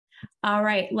All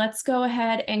right, let's go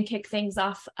ahead and kick things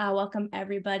off. Welcome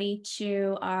everybody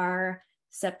to our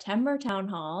September town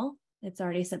hall. It's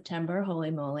already September,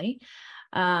 holy moly.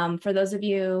 For those of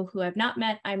you who have not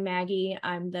met, I'm Maggie.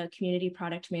 I'm the community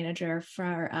product manager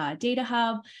for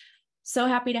DataHub. So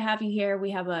happy to have you here.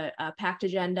 We have a packed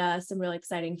agenda, some really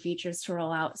exciting features to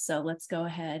roll out. So let's go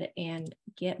ahead and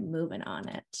get moving on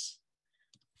it.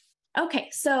 Okay,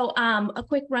 so a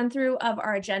quick run through of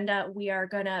our agenda. We are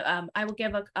gonna, I will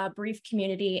give a brief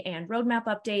community and roadmap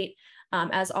update.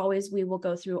 As always, we will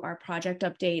go through our project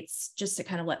updates just to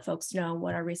kind of let folks know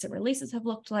what our recent releases have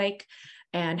looked like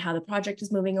and how the project is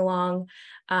moving along.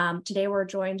 Today, we're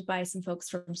joined by some folks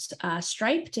from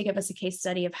Stripe to give us a case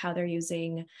study of how they're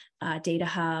using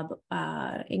DataHub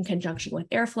in conjunction with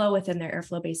Airflow within their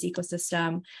Airflow-based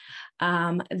ecosystem.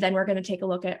 Then we're going to take a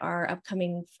look at our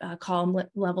upcoming column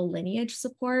level lineage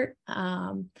support.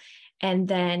 And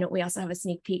then we also have a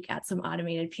sneak peek at some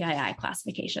automated PII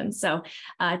classifications. So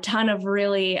a ton of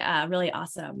really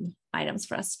awesome items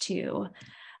for us to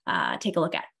take a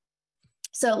look at.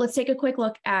 So let's take a quick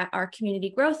look at our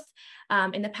community growth.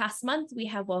 In the past month, we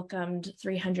have welcomed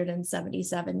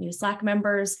 377 new Slack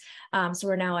members. So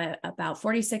we're now at about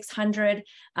 4,600.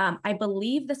 I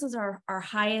believe this is our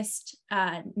highest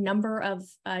number of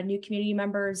new community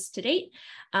members to date.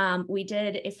 We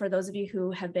did, for those of you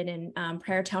who have been in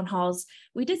prior town halls,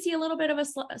 we did see a little bit of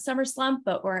a summer slump,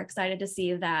 but we're excited to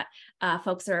see that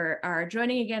folks are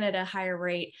joining again at a higher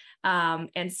rate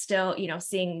and still,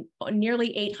 seeing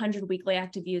nearly 800 weekly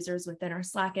active users within our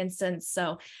Slack instance.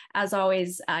 So as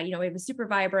always, we have a super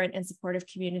vibrant and supportive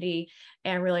community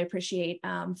and really appreciate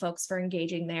folks for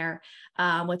engaging there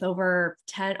with over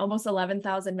 10, almost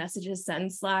 11,000 messages sent in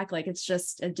Slack. Like it's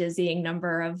just a dizzying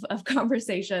number of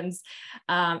conversations.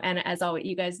 And as always,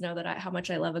 you guys know that how much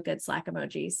I love a good Slack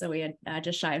emoji. So we had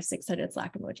just shy of 600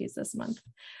 Slack emojis this month.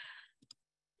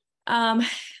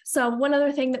 So one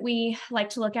other thing that we like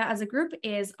to look at as a group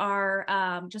is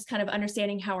our just kind of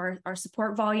understanding how our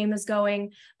support volume is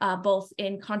going, both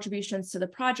in contributions to the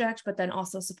project, but then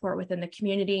also support within the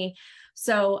community.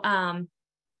 So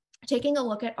taking a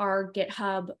look at our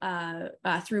GitHub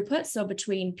throughput, so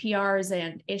between PRs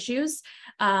and issues,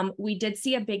 we did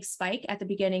see a big spike at the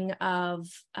beginning of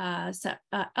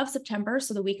September.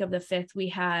 So the week of the 5th, we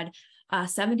had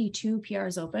 72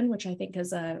 PRs open, which I think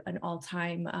is an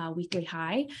all-time weekly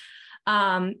high.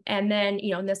 And then,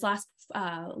 in this last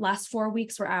 4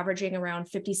 weeks, we're averaging around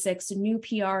 56 new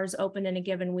PRs open in a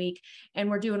given week. And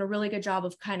we're doing a really good job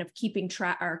of kind of keeping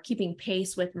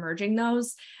pace with merging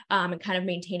those and kind of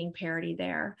maintaining parity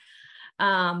there.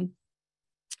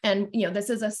 And,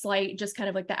 this is a slight, just kind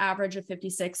of like the average of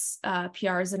 56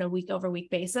 PRs in a week over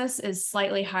week basis is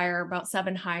slightly higher, about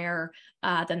 7 higher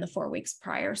than the 4 weeks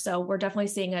prior. So we're definitely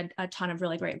seeing a ton of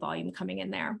really great volume coming in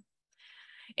there.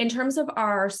 In terms of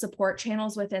our support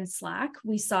channels within Slack,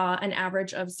 we saw an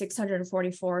average of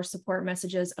 644 support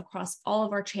messages across all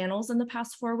of our channels in the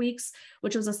past 4 weeks,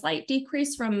 which was a slight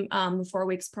decrease from 4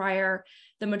 weeks prior.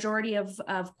 The majority of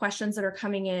questions that are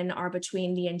coming in are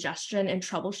between the ingestion and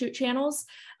troubleshoot channels.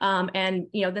 And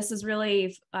this is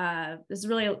really kind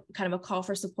of a call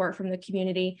for support from the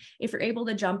community. If you're able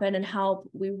to jump in and help,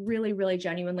 we really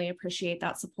genuinely appreciate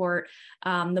that support.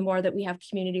 The more that we have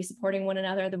community supporting one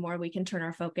another, the more we can turn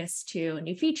our focus to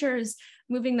new features,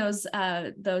 moving those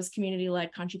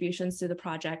community-led contributions through the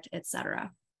project, et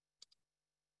cetera.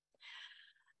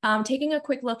 Taking a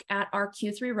quick look at our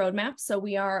Q3 roadmap. So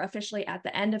we are officially at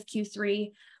the end of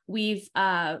Q3. We've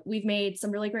made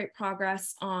some really great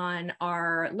progress on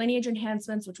our lineage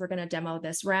enhancements, which we're going to demo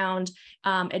this round.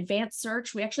 Advanced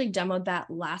search, we actually demoed that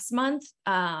last month.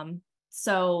 And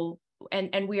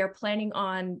we are planning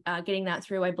on getting that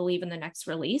through, I believe, in the next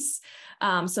release.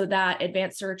 So that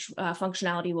advanced search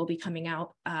functionality will be coming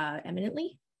out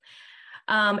imminently.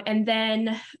 And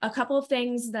then a couple of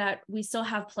things that we still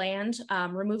have planned,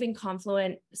 removing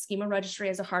Confluent schema registry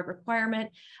as a hard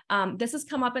requirement. This has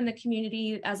come up in the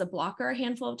community as a blocker a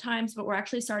handful of times, but we're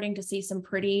actually starting to see some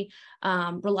pretty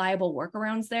reliable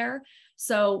workarounds there.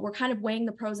 So we're kind of weighing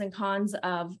the pros and cons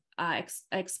of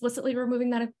explicitly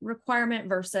removing that requirement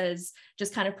versus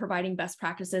just kind of providing best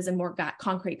practices and more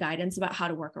concrete guidance about how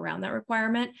to work around that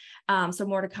requirement. So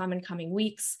more to come in coming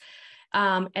weeks.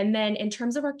 And then in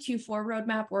terms of our Q4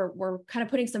 roadmap, we're kind of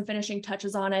putting some finishing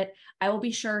touches on it. I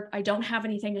don't have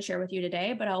anything to share with you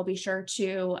today, but I'll be sure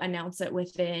to announce it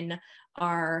within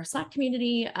our Slack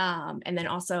community and then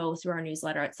also through our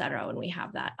newsletter, et cetera, when we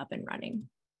have that up and running.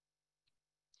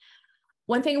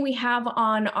 One thing we have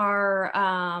on our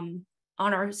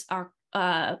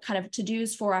kind of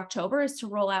to-dos for October is to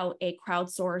roll out a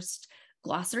crowdsourced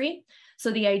glossary. So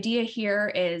the idea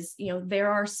here is,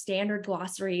 there are standard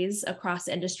glossaries across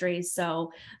industries.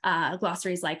 So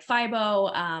glossaries like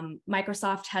FIBO,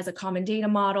 Microsoft has a common data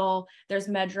model. There's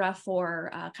Medra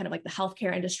for kind of like the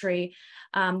healthcare industry.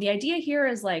 The idea here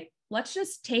is like, let's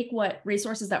just take what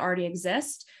resources that already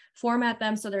exist, format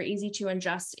them so they're easy to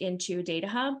ingest into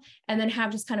DataHub, and then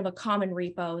have just kind of a common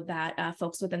repo that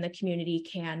folks within the community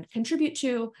can contribute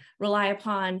to, rely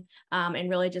upon, and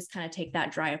really just kind of take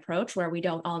that dry approach where we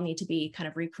don't all need to be kind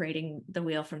of recreating the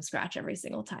wheel from scratch every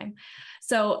single time.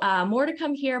 So more to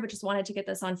come here, but just wanted to get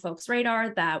this on folks'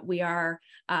 radar that we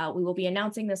will be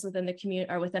announcing this within the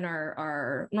community or within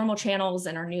our normal channels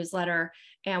and our newsletter,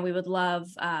 and we would love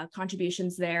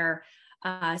contributions there,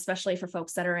 especially for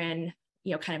folks that are in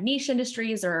kind of niche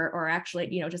industries or actually,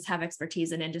 just have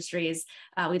expertise in industries.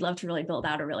 We'd love to really build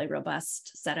out a really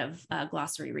robust set of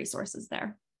glossary resources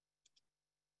there.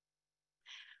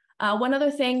 One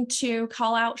other thing to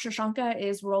call out, Shirshanka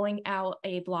is rolling out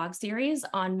a blog series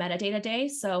on Metadata Day.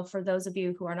 So for those of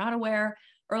you who are not aware,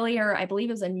 earlier, I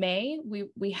believe it was in May,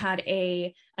 we had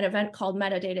an event called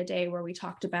Metadata Day where we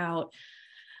talked about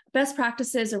best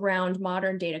practices around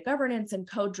modern data governance and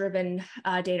code-driven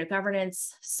data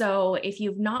governance. So if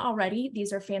you've not already,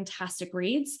 these are fantastic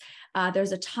reads.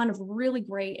 There's a ton of really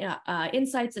great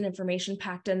insights and information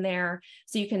packed in there.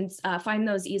 So you can find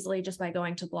those easily just by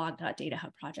going to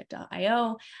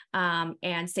blog.datahubproject.io.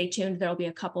 And stay tuned, there'll be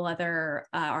a couple other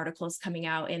articles coming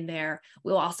out in there.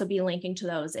 We'll also be linking to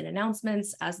those in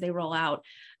announcements as they roll out.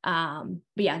 But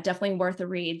yeah, definitely worth a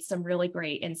read. Some really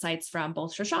great insights from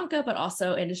both Shirshanka, but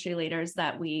also industry leaders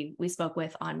that we spoke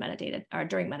with on Metadata or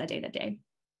during Metadata Day.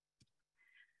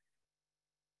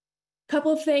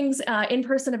 Couple of things,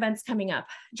 in-person events coming up.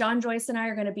 John, Joyce, and I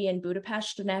are going to be in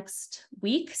Budapest next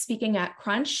week, speaking at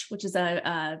Crunch, which is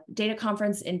a data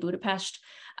conference in Budapest.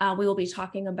 We will be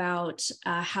talking about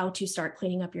how to start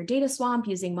cleaning up your data swamp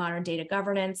using modern data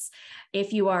governance.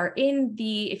 If you are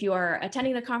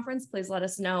attending the conference, please let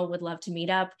us know. Would love to meet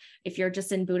up. If you're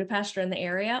just in Budapest or in the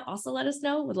area, also let us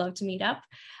know. Would love to meet up.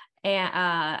 And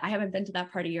I haven't been to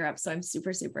that part of Europe, so I'm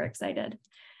super, super excited.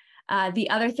 The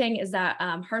other thing is that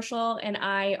Herschel and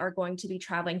I are going to be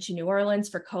traveling to New Orleans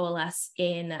for Coalesce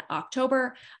in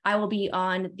October. I will be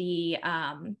on the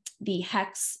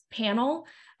HEX panel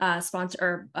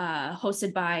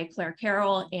hosted by Claire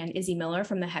Carroll and Izzy Miller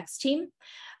from the HEX team.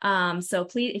 So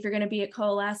please, if you're going to be at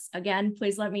Coalesce, again,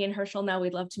 please let me and Herschel know.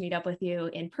 We'd love to meet up with you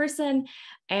in person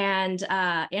and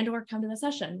or come to the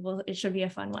session. It should be a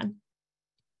fun one.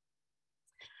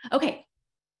 Okay.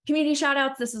 Community shout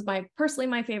outs. This is personally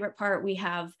my favorite part. We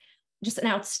have just an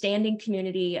outstanding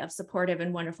community of supportive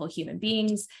and wonderful human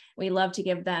beings. We love to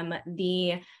give them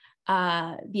the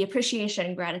appreciation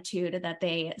and gratitude that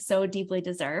they so deeply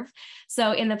deserve.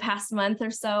 So in the past month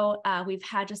or so, we've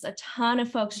had just a ton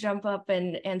of folks jump up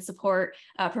and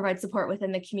provide support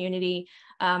within the community.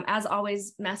 As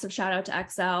always, massive shout out to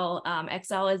Excel.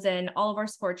 Excel is in all of our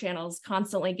support channels,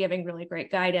 constantly giving really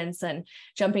great guidance and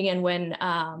jumping in when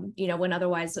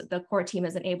otherwise the core team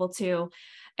isn't able to.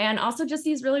 And also just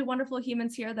these really wonderful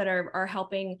humans here that are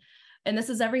helping. And this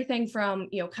is everything from,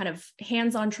 kind of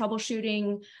hands-on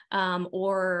troubleshooting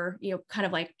or, kind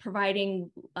of like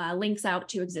providing links out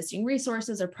to existing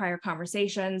resources or prior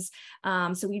conversations.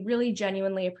 So we really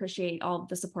genuinely appreciate all of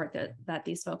the support that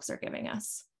these folks are giving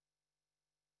us.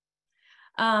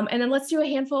 And then let's do a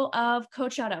handful of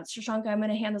code shout-outs. Shirshanka, I'm going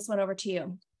to hand this one over to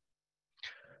you.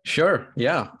 Sure.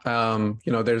 Yeah.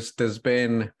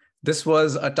 This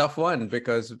was a tough one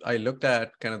because I looked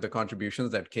at kind of the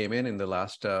contributions that came in the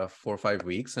last 4 or 5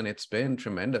 weeks, and it's been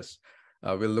tremendous.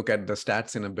 We'll look at the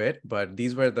stats in a bit, but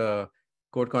these were the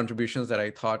code contributions that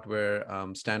I thought were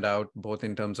stand out both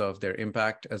in terms of their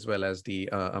impact as well as the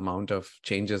amount of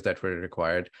changes that were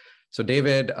required. So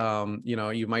David,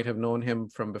 you might have known him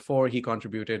from before. He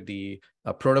contributed the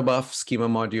protobuf schema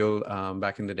module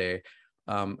back in the day.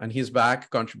 And he's back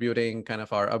contributing kind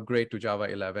of our upgrade to Java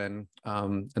 11.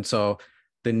 And so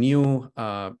the new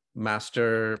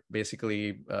master,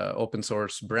 basically open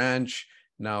source branch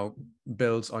now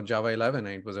builds on Java 11.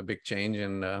 And it was a big change,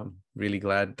 and really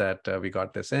glad that we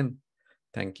got this in.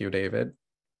 Thank you, David.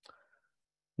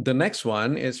 The next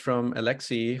one is from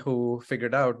Alexei, who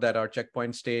figured out that our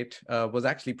checkpoint state was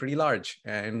actually pretty large.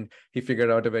 And he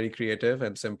figured out a very creative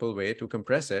and simple way to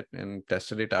compress it and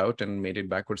tested it out and made it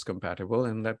backwards compatible.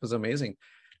 And that was amazing.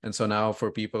 And so now for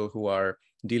people who are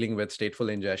dealing with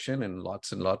stateful ingestion and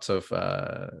lots of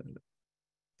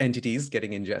entities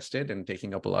getting ingested and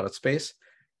taking up a lot of space,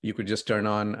 you could just turn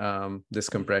on this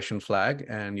compression flag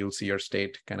and you'll see your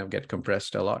state kind of get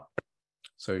compressed a lot.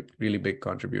 So really big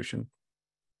contribution.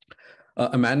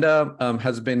 Amanda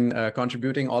has been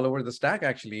contributing all over the stack,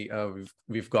 actually.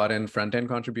 We've gotten front-end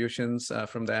contributions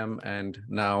from them, and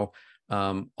now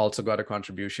also got a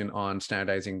contribution on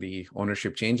standardizing the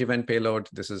ownership change event payload.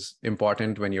 This is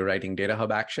important when you're writing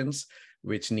DataHub actions,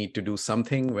 which need to do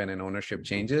something when an ownership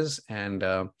changes. And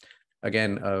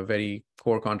again, a very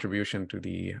core contribution to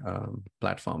the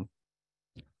platform.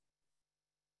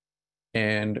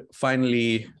 And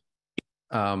finally,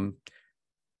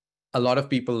 a lot of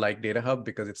people like DataHub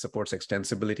because it supports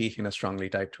extensibility in a strongly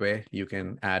typed way. You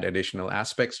can add additional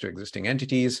aspects to existing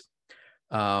entities.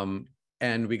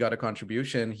 And we got a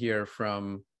contribution here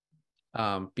from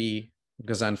P.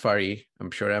 Ghazanfari.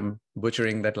 I'm sure I'm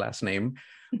butchering that last name,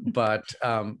 but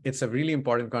it's a really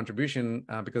important contribution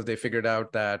because they figured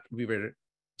out that we were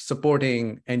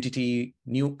supporting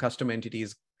new custom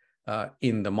entities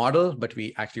in the model, but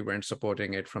we actually weren't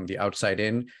supporting it from the outside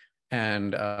in.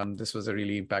 And this was a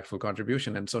really impactful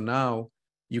contribution. And so now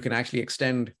you can actually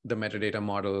extend the metadata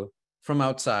model from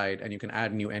outside, and you can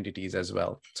add new entities as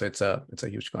well. So it's a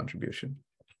huge contribution.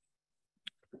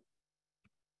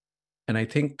 And I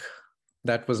think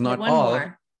that was not all.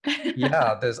 More.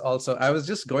 Yeah, there's also, I was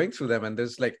just going through them, and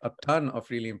there's like a ton of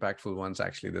really impactful ones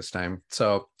actually this time.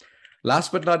 So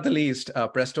last but not the least,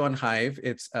 Presto on Hive.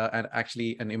 It's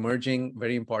actually an emerging,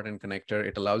 very important connector.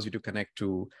 It allows you to connect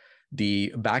to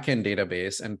the backend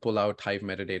database and pull out Hive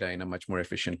metadata in a much more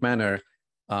efficient manner.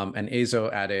 And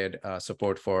Azo added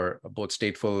support for both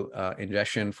stateful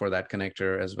ingestion for that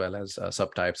connector, as well as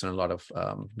subtypes and a lot of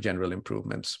general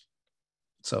improvements.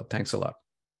 So thanks a lot.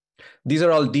 These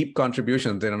are all deep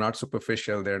contributions. They're not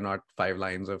superficial. They're not 5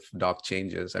 lines of doc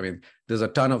changes. I mean, there's a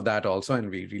ton of that also, and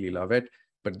we really love it.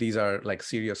 But these are like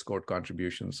serious code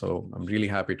contributions. So I'm really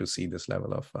happy to see this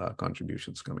level of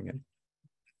contributions coming in.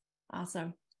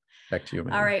 Awesome. Back to you,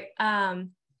 Maggie. All right.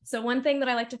 So one thing that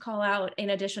I like to call out, in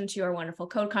addition to your wonderful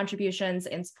code contributions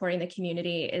and supporting the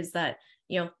community, is that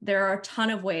there are a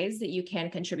ton of ways that you can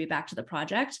contribute back to the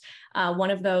project. One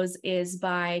of those is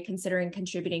by considering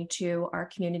contributing to our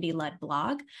community-led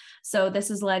blog. So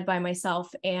this is led by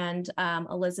myself and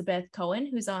Elizabeth Cohen,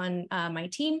 who's on my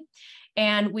team.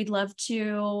 And we'd love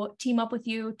to team up with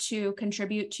you to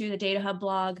contribute to the DataHub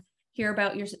blog, hear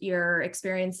about your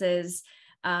experiences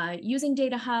using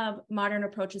DataHub, modern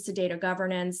approaches to data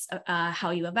governance,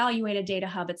 how you evaluated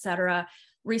DataHub, et cetera.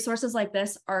 Resources like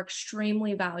this are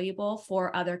extremely valuable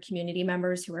for other community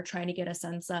members who are trying to get a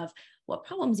sense of what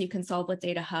problems you can solve with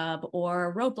DataHub,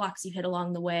 or roadblocks you hit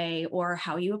along the way, or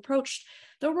how you approached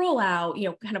the rollout,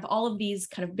 kind of all of these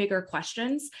kind of bigger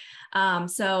questions.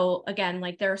 So again,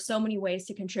 like there are so many ways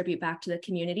to contribute back to the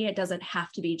community. It doesn't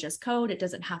have to be just code. It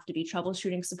doesn't have to be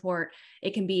troubleshooting support.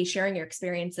 It can be sharing your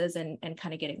experiences and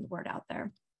kind of getting the word out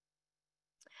there.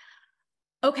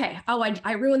 Okay. Oh,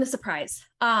 I ruined the surprise.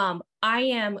 I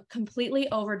am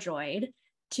completely overjoyed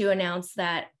to announce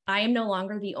that I am no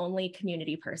longer the only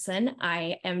community person.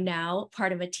 I am now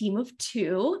part of a team of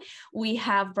 2. We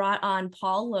have brought on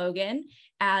Paul Logan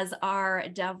as our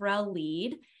DevRel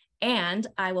lead, and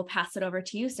I will pass it over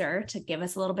to you, sir, to give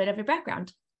us a little bit of your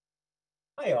background.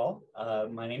 Hi, all.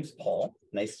 My name's Paul.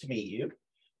 Nice to meet you.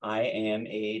 I am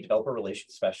a developer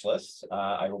relations specialist.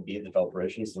 I will be the developer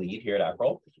relations lead here at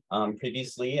Acryl.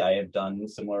 Previously, I have done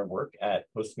similar work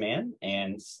at Postman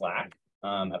and Slack.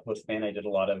 At Postman, I did a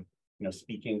lot of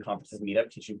speaking, conferences,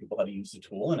 meetup, teaching people how to use the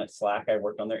tool. And at Slack, I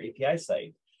worked on their API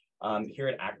site. Here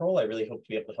at Acryl, I really hope to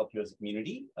be able to help you as a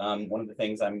community. One of the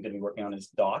things I'm going to be working on is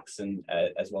docs, and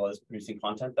as well as producing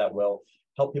content that will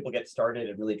help people get started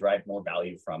and really drive more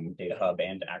value from DataHub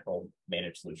and Acryl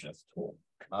Managed Solutions tool.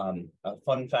 A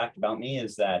fun fact about me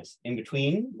is that in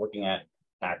between working at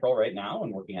Acryl right now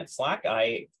and working at Slack,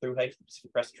 I thru-hiked the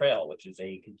Pacific Crest Trail, which is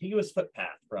a contiguous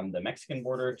footpath from the Mexican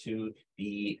border to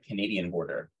the Canadian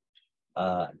border.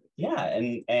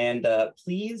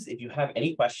 Please, if you have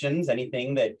any questions, any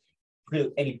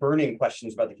burning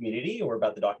questions about the community or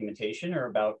about the documentation or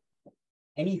about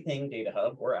anything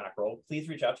DataHub or Acryl, please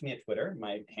reach out to me at Twitter.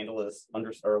 My handle is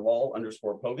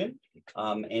lol_Pogan,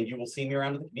 and you will see me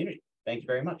around in the community. Thank you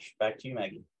very much. Back to you,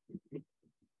 Maggie.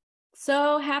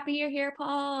 So happy you're here,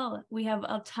 Paul. We have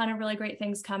a ton of really great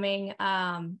things coming.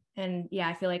 And yeah,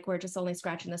 I feel like we're just only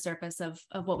scratching the surface of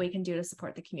what we can do to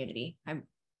support the community. I'm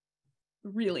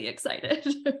really excited.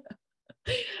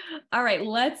 All right,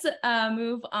 let's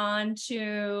move on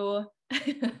to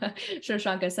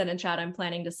Shirshanka said in chat, I'm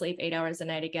planning to sleep 8 hours a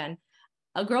night again.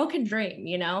 A girl can dream,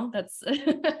 that's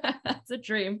that's a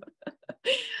dream.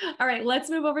 All right, let's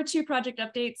move over to project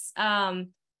updates.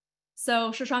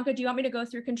 So Shirshanka, do you want me to go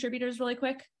through contributors really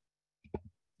quick?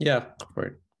 Yeah,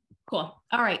 great. Cool.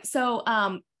 All right. So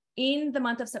in the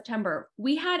month of September,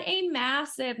 we had a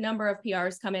massive number of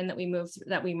PRs come in that we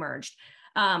merged.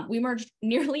 We merged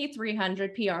nearly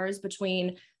 300 PRs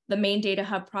between the main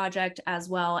DataHub project as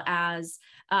well as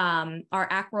our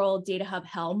Acryl DataHub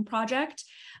Helm project.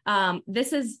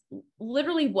 This is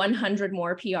literally 100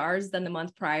 more PRs than the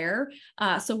month prior.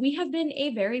 So we have been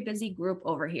a very busy group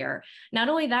over here. Not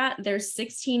only that, there's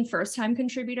 16 first-time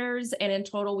contributors, and in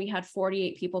total, we had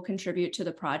 48 people contribute to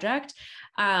the project.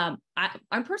 I'm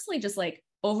personally just like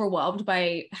overwhelmed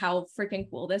by how freaking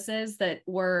cool this is, that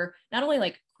we're not only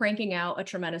like cranking out a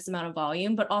tremendous amount of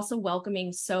volume, but also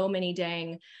welcoming so many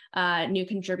dang new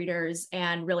contributors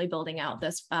and really building out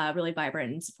this really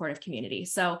vibrant and supportive community.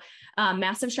 So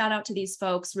massive shout out to these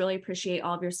folks. Really appreciate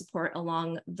all of your support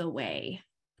along the way.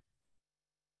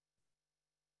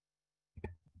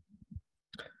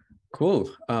 Cool.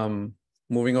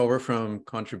 Moving over from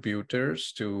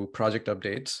contributors to project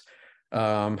updates.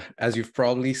 As you've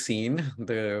probably seen,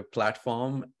 the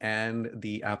platform and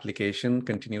the application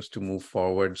continues to move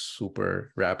forward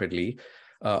super rapidly.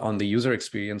 On the user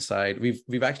experience side,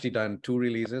 we've actually done 2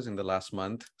 releases in the last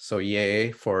month. So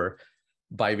yay for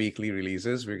bi-weekly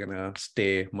releases. We're gonna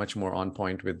stay much more on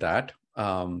point with that.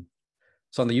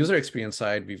 So on the user experience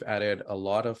side, we've added a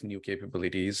lot of new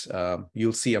capabilities.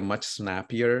 You'll see a much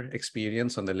snappier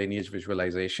experience on the lineage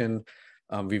visualization.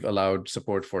 We've allowed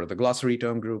support for the glossary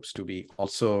term groups to be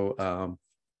also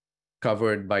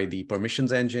covered by the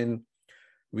permissions engine.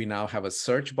 We now have a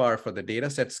search bar for the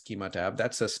dataset schema tab.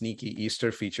 That's a sneaky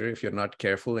Easter feature. If you're not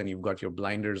careful and you've got your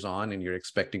blinders on and you're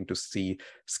expecting to see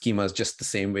schemas just the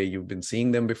same way you've been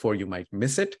seeing them before, you might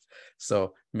miss it.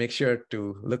 So make sure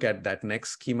to look at that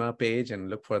next schema page and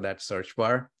look for that search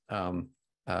bar.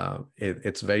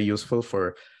 It's very useful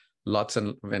for lots,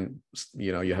 and when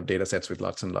you have data sets with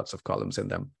lots and lots of columns in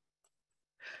them.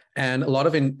 And a lot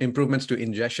of improvements to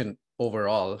ingestion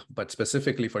overall, but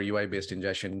specifically for UI-based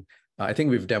ingestion. I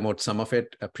think we've demoed some of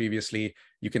it previously.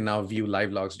 You can now view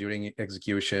live logs during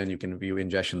execution. You can view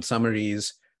ingestion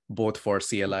summaries, both for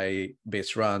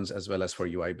CLI-based runs as well as for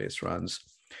UI-based runs.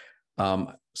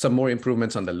 Some more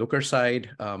improvements on the looker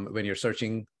side. When you're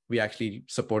searching, we actually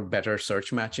support better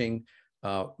search matching.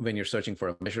 When you're searching for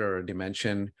a measure or a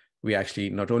dimension, we actually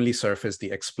not only surface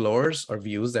the explorers or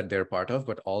views that they're part of,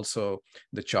 but also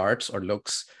the charts or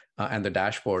looks and the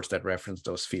dashboards that reference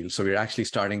those fields. So we're actually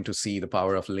starting to see the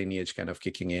power of Lineage kind of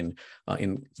kicking in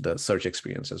the search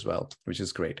experience as well, which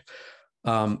is great.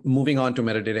 Moving on to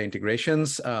metadata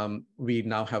integrations, we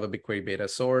now have a BigQuery beta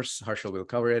source. Harshal will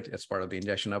cover it as part of the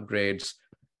ingestion upgrades.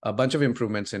 A bunch of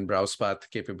improvements in browse path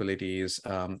capabilities,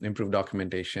 improved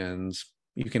documentations.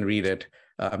 You can read it.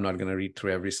 I'm not going to read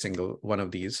through every single one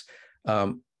of these.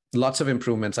 Lots of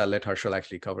improvements. I'll let Harshal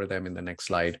actually cover them in the next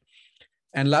slide.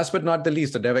 And last but not the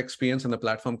least, the dev experience on the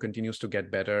platform continues to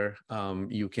get better.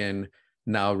 You can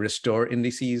now restore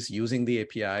indices using the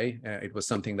API. It was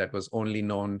something that was only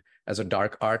known as a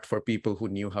dark art for people who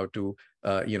knew how to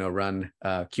run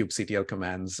kubectl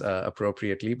commands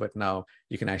appropriately, but now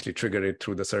you can actually trigger it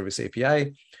through the service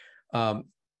API.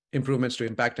 Improvements to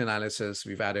impact analysis,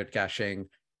 we've added caching,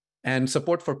 and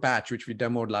support for patch, which we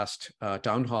demoed last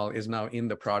town hall, is now in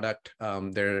the product.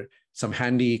 There are some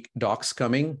handy docs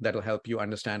coming that will help you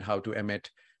understand how to emit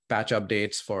patch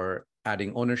updates for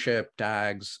adding ownership,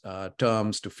 tags,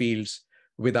 terms to fields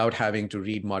without having to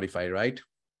read modify, right?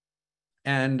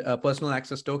 And personal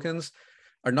access tokens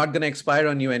are not going to expire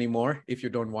on you anymore if you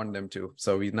don't want them to.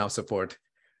 So we now support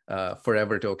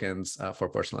forever tokens for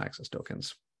personal access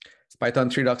tokens. Python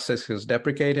 3.6 is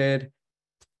deprecated,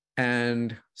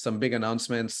 and some big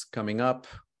announcements coming up.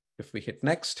 If we hit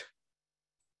next,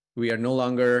 we are no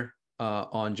longer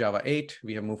on Java 8.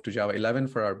 We have moved to Java 11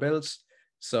 for our builds.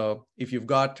 So if you've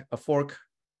got a fork,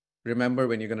 remember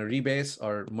when you're going to rebase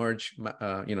or merge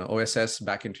OSS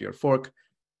back into your fork,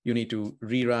 you need to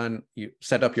rerun, you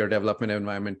set up your development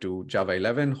environment to Java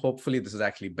 11. Hopefully this is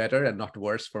actually better and not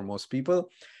worse for most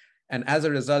people. And as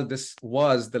a result, this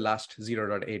was the last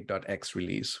 0.8.x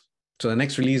release. So the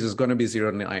next release is going to be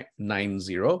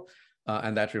 0.9.0.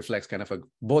 And that reflects kind of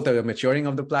both a maturing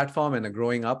of the platform and a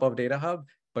growing up of DataHub,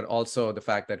 but also the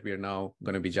fact that we are now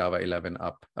going to be Java 11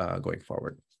 up going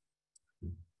forward.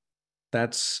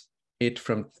 That's it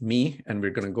from me. And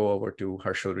we're going to go over to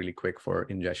Harshal really quick for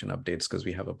ingestion updates because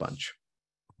we have a bunch.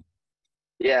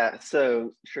 Yeah,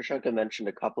 so Shirshanka mentioned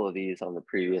a couple of these on the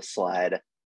previous slide.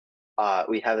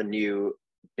 We have a new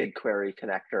BigQuery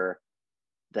connector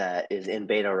that is in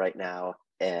beta right now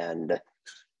and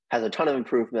has a ton of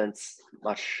improvements,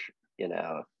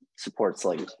 supports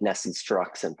like nested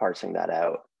structs and parsing that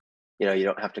out. You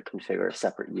don't have to configure a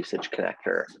separate usage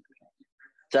connector.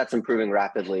 So that's improving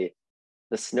rapidly.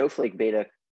 The Snowflake beta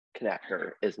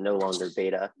connector is no longer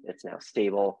beta. It's now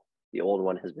stable. The old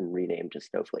one has been renamed to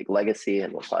Snowflake Legacy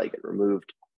and will probably get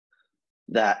removed.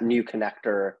 That new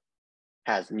connector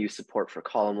has new support for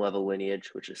column level lineage,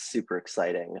 which is super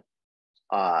exciting.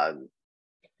 And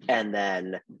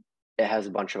then it has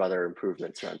a bunch of other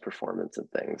improvements around performance and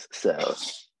things. So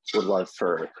would love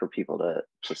for people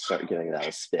to start giving that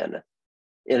a spin.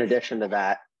 In addition to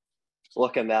that,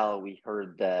 LookML, we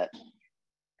heard that,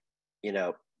 you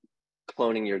know,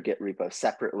 cloning your Git repo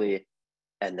separately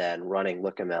and then running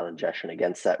LookML ingestion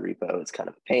against that repo is kind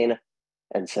of a pain.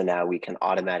 And so now we can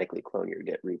automatically clone your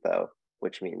Git repo,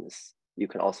 which means you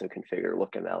can also configure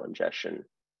LookML ingestion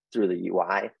through the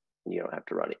UI, and you don't have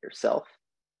to run it yourself.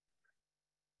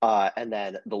 And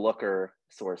then the Looker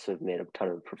source have made a ton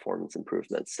of performance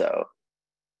improvements. So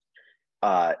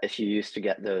if you used to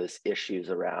get those issues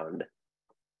around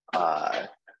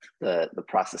the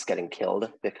process getting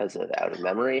killed because of out of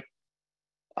memory,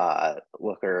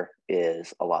 Looker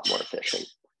is a lot more efficient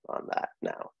on that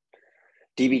now.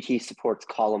 DBT supports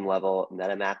column level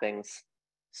meta mappings.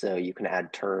 So you can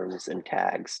add terms and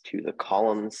tags to the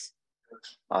columns,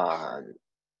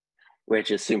 which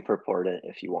is super important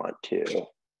if you want to,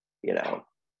 you know,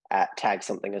 tag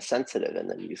something as sensitive and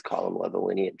then use column level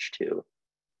lineage to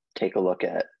take a look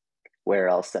at where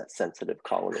else that sensitive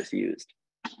column is used.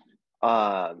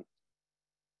 On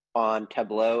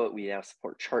Tableau, we now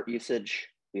support chart usage.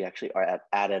 We actually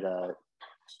added a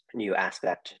new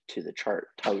aspect to the chart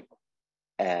type,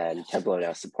 and Tableau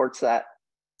now supports that.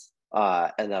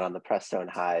 And then on the Presto and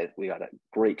Hive, we got a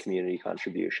great community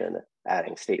contribution,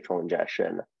 adding stateful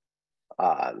ingestion,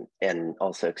 and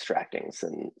also extracting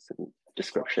some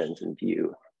descriptions and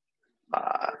view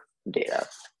data.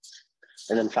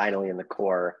 And then finally in the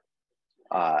core,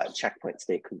 checkpoint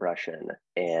state compression,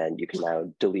 and you can now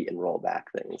delete and roll back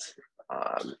things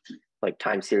like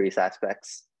time series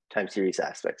aspects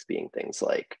being things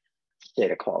like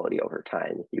data quality over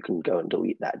time. You can go and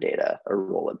delete that data or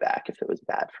roll it back if it was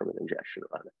bad from an ingestion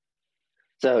run.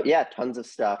 So yeah, tons of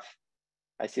stuff.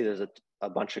 I see there's a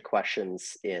bunch of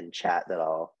questions in chat that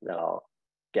I'll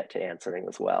get to answering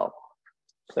as well.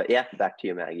 But yeah, back to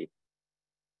you, Maggie.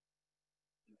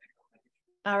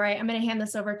 All right, I'm going to hand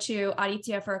this over to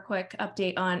Aditya for a quick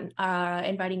update on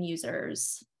inviting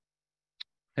users.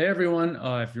 Hey everyone,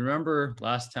 if you remember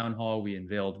last town hall, we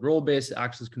unveiled role-based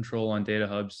access control on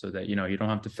DataHub so that you don't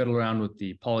have to fiddle around with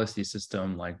the policy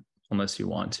system unless you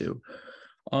want to.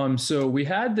 So we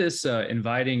had this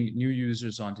inviting new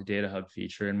users onto DataHub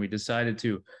feature, and we decided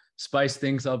to spice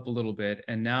things up a little bit.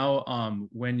 And now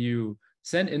when you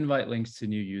send invite links to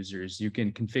new users, you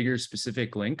can configure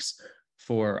specific links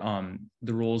for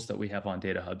the roles that we have on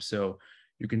DataHub. So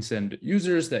you can send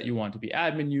users that you want to be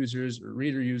admin users or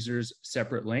reader users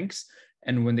separate links.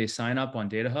 And when they sign up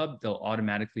on DataHub, they'll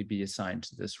automatically be assigned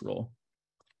to this role.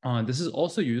 This is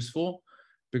also useful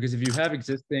because if you have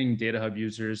existing DataHub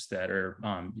users that are,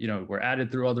 were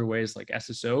added through other ways like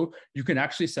SSO, you can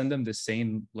actually send them the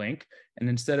same link. And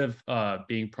instead of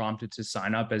being prompted to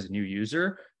sign up as a new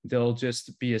user, they'll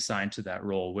just be assigned to that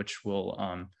role, which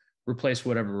will replace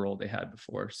whatever role they had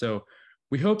before. So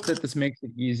we hope that this makes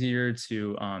it easier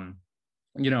to,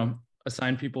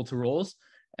 assign people to roles.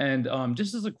 And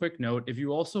just as a quick note, if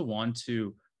you also want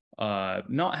to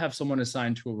not have someone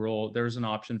assigned to a role, there's an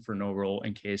option for no role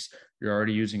in case you're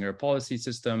already using our policy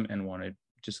system and want to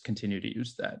just continue to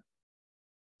use that.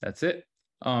 That's it.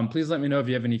 Please let me know if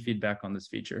you have any feedback on this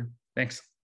feature. Thanks.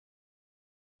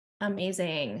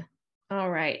 Amazing. All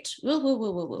right. Woo, woo,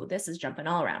 woo, woo, woo. This is jumping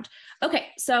all around. Okay,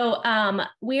 so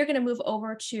we are going to move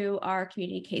over to our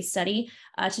community case study.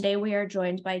 Today, we are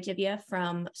joined by Divya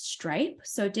from Stripe.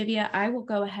 So Divya, I will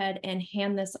go ahead and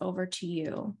hand this over to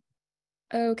you.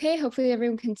 Okay, hopefully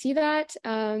everyone can see that.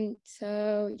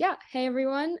 So yeah, hey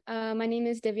everyone. My name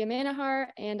is Divya Manohar,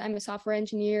 and I'm a software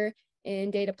engineer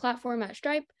in data platform at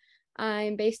Stripe.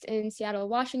 I'm based in Seattle,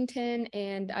 Washington,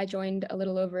 and I joined a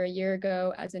little over a year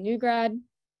ago as a new grad.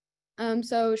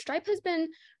 So Stripe has been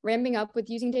ramping up with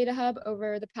using DataHub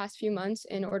over the past few months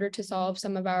in order to solve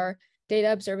some of our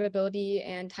data observability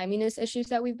and timeliness issues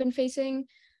that we've been facing.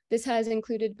 This has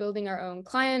included building our own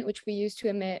client, which we use to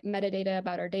emit metadata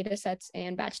about our data sets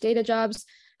and batch data jobs,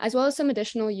 as well as some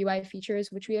additional UI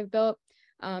features, which we have built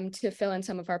to fill in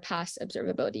some of our past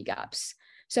observability gaps.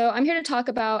 So I'm here to talk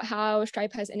about how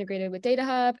Stripe has integrated with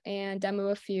DataHub and demo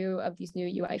a few of these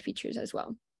new UI features as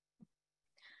well.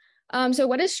 So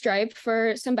what is Stripe?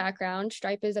 For some background,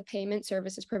 Stripe is a payment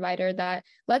services provider that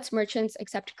lets merchants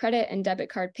accept credit and debit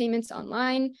card payments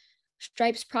online.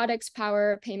 Stripe's products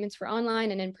power payments for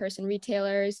online and in-person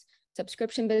retailers,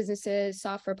 subscription businesses,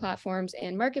 software platforms,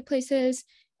 and marketplaces.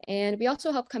 And we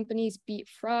also help companies beat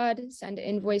fraud, send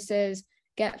invoices,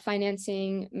 get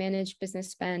financing, manage business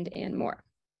spend, and more.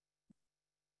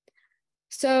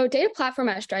 So Data Platform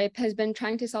at Stripe has been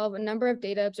trying to solve a number of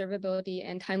data observability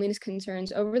and timeliness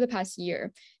concerns over the past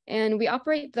year. And we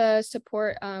operate and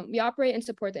support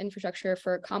the infrastructure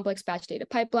for complex batch data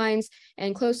pipelines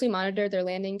and closely monitor their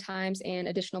landing times and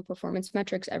additional performance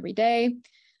metrics every day.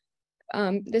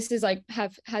 This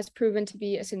has proven to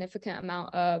be a significant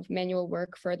amount of manual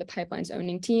work for the pipelines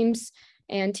owning teams.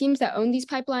 And teams that own these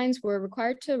pipelines were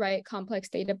required to write complex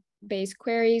database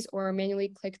queries or manually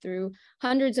click through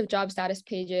hundreds of job status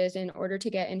pages in order to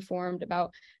get informed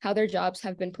about how their jobs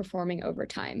have been performing over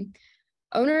time.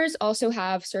 Owners also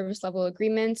have service level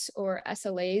agreements or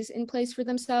SLAs in place for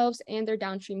themselves and their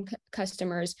downstream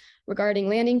customers regarding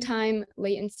landing time,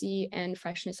 latency, and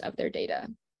freshness of their data.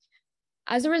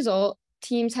 As a result,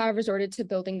 teams have resorted to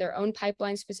building their own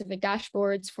pipeline-specific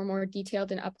dashboards for more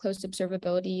detailed and up-close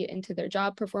observability into their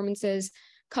job performances,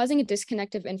 causing a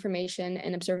disconnect of information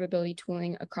and observability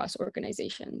tooling across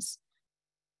organizations.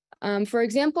 For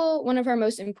example, one of our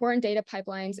most important data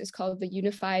pipelines is called the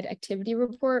Unified Activity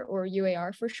Report, or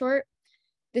UAR for short.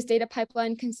 This data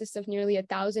pipeline consists of nearly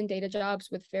 1,000 data jobs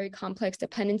with very complex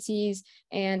dependencies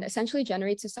and essentially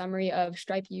generates a summary of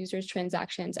Stripe users'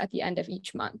 transactions at the end of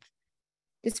each month.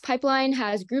 This pipeline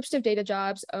has groups of data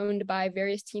jobs owned by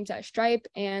various teams at Stripe,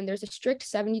 and there's a strict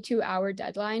 72-hour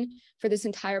deadline for this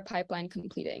entire pipeline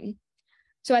completing.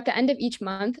 So at the end of each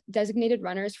month, designated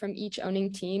runners from each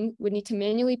owning team would need to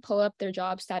manually pull up their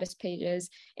job status pages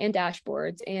and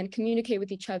dashboards and communicate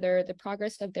with each other the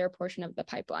progress of their portion of the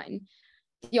pipeline.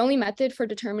 The only method for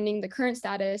determining the current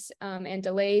status and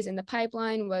delays in the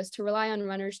pipeline was to rely on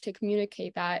runners to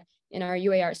communicate that in our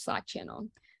UAR Slack channel.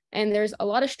 And there's a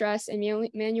lot of stress and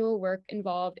manual work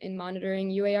involved in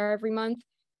monitoring UAR every month,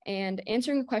 and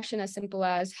answering a question as simple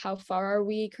as how far are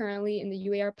we currently in the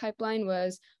UAR pipeline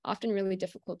was often really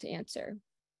difficult to answer.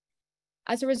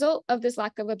 As a result of this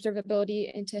lack of observability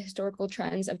into historical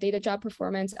trends of data job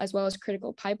performance, as well as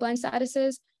critical pipeline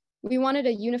statuses, we wanted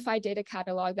a unified data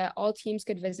catalog that all teams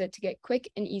could visit to get quick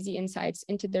and easy insights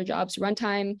into their job's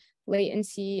runtime,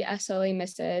 latency, SLA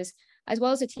misses, as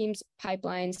well as a team's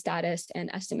pipeline status and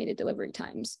estimated delivery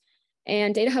times.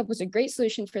 And DataHub was a great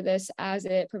solution for this, as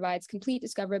it provides complete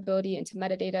discoverability into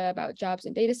metadata about jobs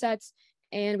and data sets,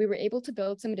 and we were able to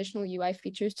build some additional UI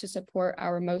features to support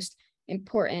our most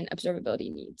important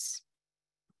observability needs.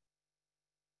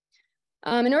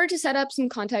 In order to set up some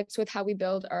context with how we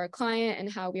build our client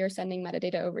and how we are sending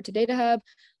metadata over to DataHub,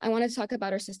 I wanted to talk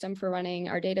about our system for running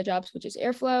our data jobs, which is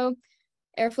Airflow.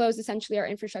 Airflow is essentially our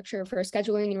infrastructure for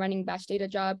scheduling and running batch data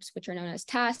jobs, which are known as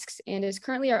tasks, and is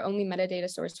currently our only metadata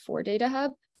source for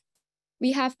DataHub.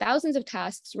 We have thousands of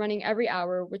tasks running every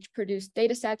hour, which produce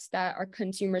data sets that our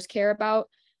consumers care about.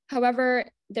 However,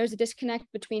 there's a disconnect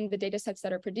between the data sets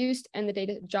that are produced and the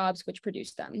data jobs which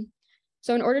produce them.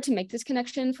 So in order to make this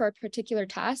connection for a particular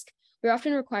task, we're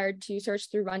often required to search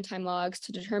through runtime logs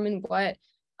to determine what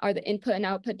are the input and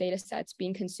output data sets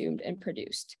being consumed and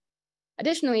produced.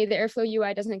 Additionally, the Airflow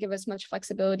UI doesn't give us much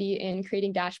flexibility in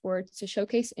creating dashboards to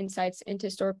showcase insights into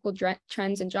historical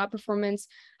trends in job performance,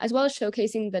 as well as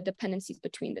showcasing the dependencies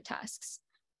between the tasks.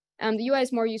 The UI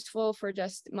is more useful for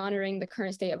just monitoring the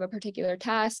current state of a particular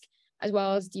task, as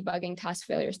well as debugging task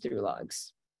failures through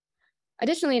logs.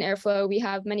 Additionally, in Airflow, we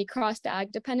have many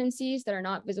cross-DAG dependencies that are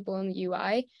not visible in the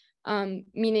UI,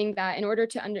 meaning that in order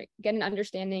to get an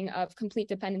understanding of complete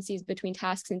dependencies between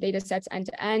tasks and data sets end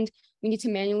to end, we need to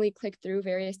manually click through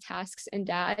various tasks and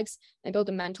DAGs and build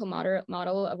a mental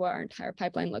model of what our entire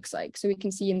pipeline looks like. So we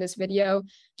can see in this video,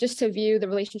 just to view the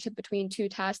relationship between two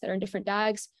tasks that are in different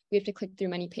DAGs, we have to click through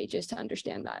many pages to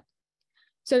understand that.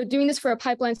 So doing this for a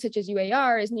pipeline such as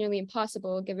UAR is nearly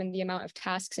impossible given the amount of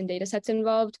tasks and data sets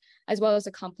involved, as well as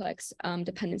the complex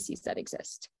dependencies that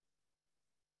exist.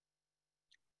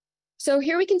 So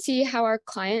here we can see how our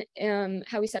client,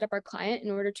 how we set up our client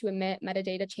in order to emit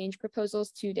metadata change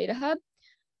proposals to DataHub.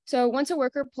 So once a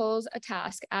worker pulls a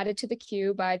task added to the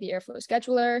queue by the Airflow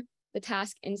scheduler, the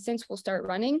task instance will start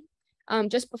running.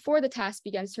 Just before the task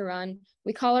begins to run,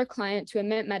 we call our client to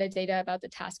emit metadata about the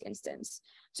task instance.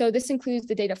 So this includes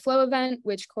the data flow event,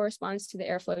 which corresponds to the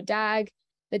Airflow DAG,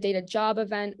 the data job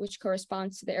event, which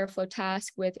corresponds to the Airflow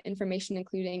task with information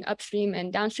including upstream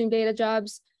and downstream data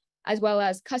jobs, as well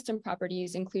as custom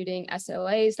properties, including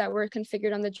SLAs that were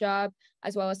configured on the job,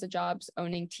 as well as the job's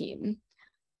owning team.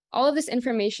 All of this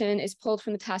information is pulled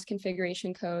from the task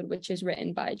configuration code, which is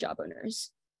written by job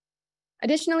owners.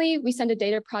 Additionally, we send a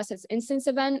data process instance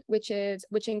event, which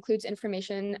includes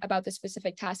information about the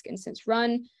specific task instance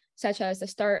run, such as the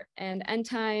start and end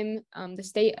time, the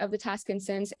state of the task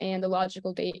instance, and the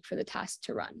logical date for the task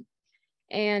to run.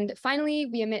 And finally,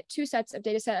 we emit 2 sets of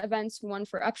dataset events, one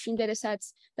for upstream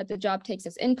datasets that the job takes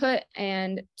as input,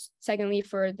 and secondly,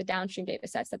 for the downstream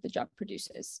datasets that the job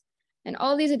produces. And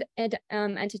all these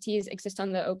entities exist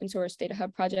on the open source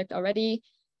DataHub project already.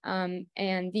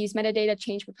 And these metadata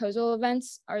change proposal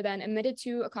events are then emitted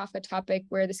to a Kafka topic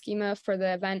where the schema for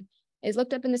the event is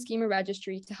looked up in the schema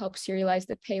registry to help serialize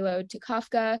the payload to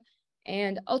Kafka.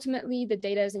 And ultimately, the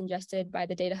data is ingested by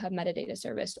the DataHub metadata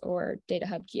service, or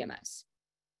DataHub GMS.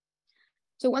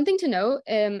 So one thing to note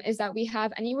is that we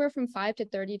have anywhere from 5 to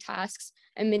 30 tasks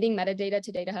emitting metadata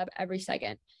to DataHub every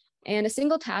second. And a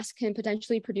single task can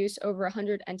potentially produce over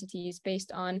 100 entities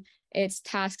based on its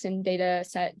tasks and data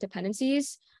set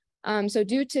dependencies. So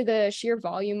due to the sheer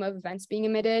volume of events being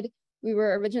emitted, we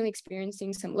were originally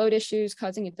experiencing some load issues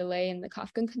causing a delay in the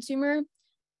Kafka consumer.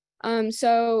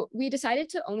 So we decided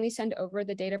to only send over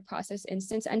the data process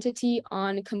instance entity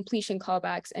on completion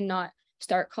callbacks and not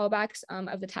start callbacks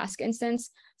of the task instance,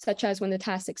 such as when the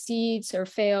task succeeds or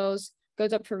fails,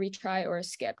 goes up for retry, or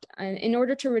is skipped. And in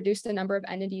order to reduce the number of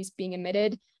entities being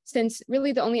emitted, since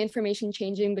really the only information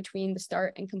changing between the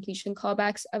start and completion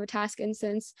callbacks of a task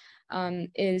instance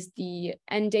is the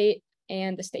end date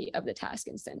and the state of the task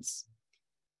instance.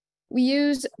 We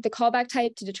use the callback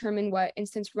type to determine what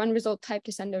instance run result type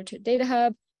to send over to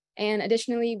DataHub. And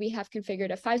additionally, we have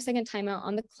configured a 5-second timeout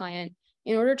on the client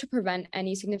in order to prevent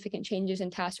any significant changes in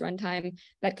task runtime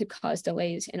that could cause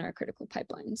delays in our critical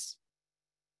pipelines.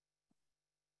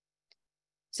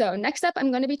 So next up,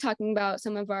 I'm going to be talking about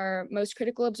some of our most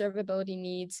critical observability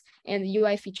needs and the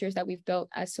UI features that we've built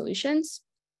as solutions.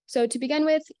 So to begin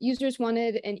with, users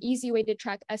wanted an easy way to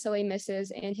track SLA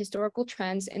misses and historical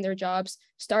trends in their jobs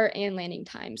start and landing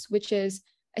times, which is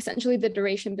essentially the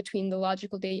duration between the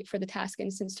logical date for the task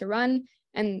instance to run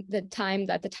and the time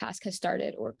that the task has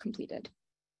started or completed.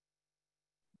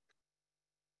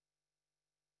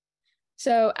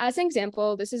 So as an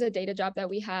example, this is a data job that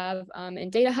we have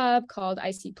in DataHub called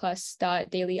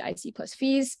IC+.daily IC+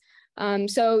 fees.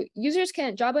 So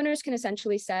job owners can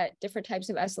essentially set different types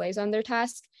of SLAs on their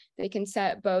tasks. They can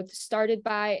set both started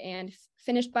by and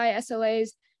finished by SLAs.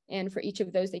 And for each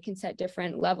of those, they can set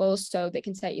different levels. So they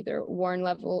can set either a warn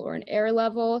level or an error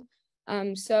level.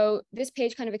 So this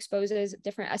page kind of exposes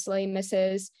different SLA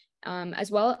misses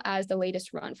as well as the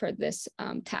latest run for this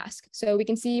task. So we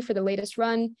can see for the latest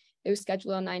run, it was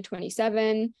scheduled on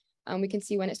 9/27. We can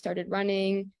see when it started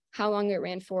running, how long it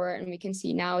ran for, and we can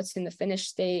see now it's in the finished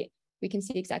state. We can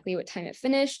see exactly what time it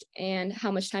finished and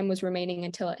how much time was remaining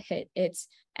until it hit its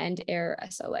end error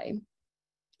SLA.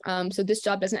 So this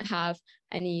job doesn't have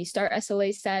any start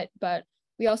SLA set, but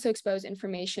we also expose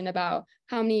information about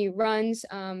how many runs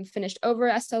finished over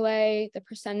SLA, the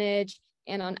percentage,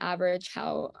 and on average,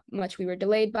 how much we were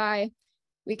delayed by.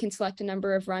 We can select a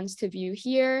number of runs to view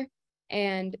here.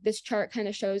 And this chart kind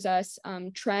of shows us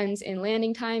trends in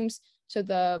landing times. So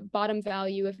the bottom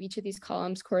value of each of these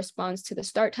columns corresponds to the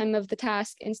start time of the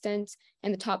task instance,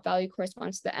 and the top value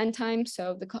corresponds to the end time.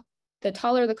 So the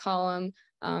taller the column,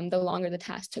 the longer the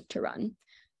task took to run.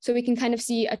 So we can kind of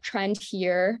see a trend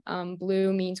here.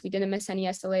 Blue means we didn't miss any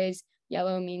SLAs,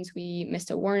 yellow means we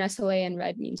missed a warn SLA, and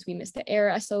red means we missed the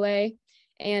error SLA.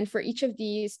 And for each of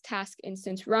these task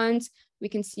instance runs, we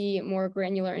can see more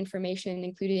granular information,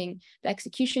 including the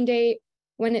execution date,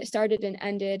 when it started and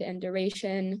ended, and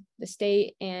duration, the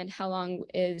state, and how long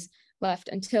is left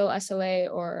until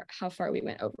SLA or how far we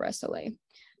went over SLA.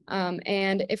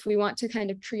 And if we want to kind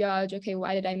of triage, okay,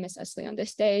 why did I miss SLA on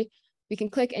this day? We can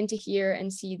click into here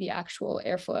and see the actual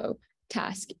Airflow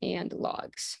task and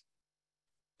logs.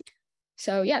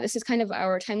 So yeah, this is kind of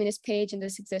our timeliness page, and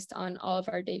this exists on all of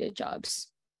our data jobs.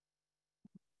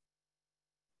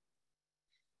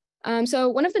 So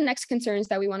one of the next concerns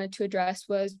that we wanted to address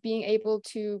was being able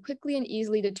to quickly and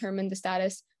easily determine the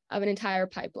status of an entire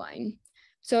pipeline.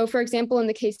 So for example, in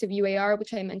the case of UAR,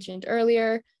 which I mentioned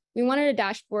earlier, we wanted a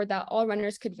dashboard that all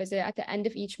runners could visit at the end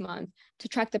of each month to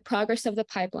track the progress of the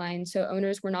pipeline, so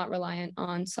owners were not reliant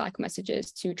on Slack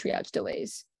messages to triage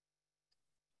delays.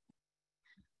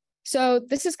 So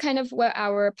this is kind of what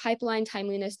our pipeline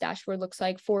timeliness dashboard looks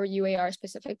like for UAR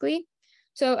specifically.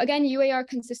 So again, UAR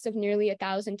consists of nearly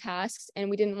 1,000 tasks, and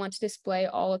we didn't want to display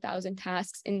all 1,000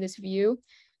 tasks in this view.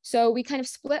 So we kind of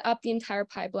split up the entire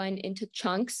pipeline into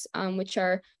chunks, which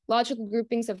are logical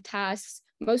groupings of tasks,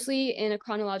 mostly in a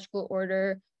chronological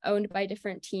order, owned by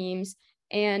different teams.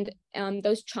 And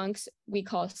those chunks we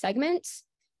call segments.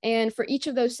 And for each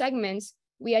of those segments,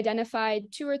 we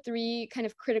identified 2 or 3 kind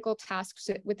of critical tasks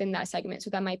within that segment.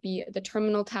 So that might be the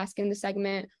terminal task in the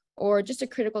segment, or just a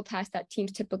critical task that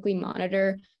teams typically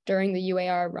monitor during the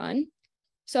UAR run.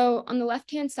 So on the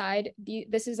left-hand side,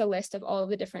 this is a list of all of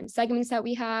the different segments that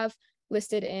we have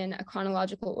listed in a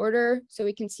chronological order. So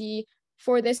we can see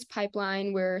for this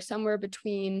pipeline, we're somewhere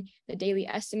between the daily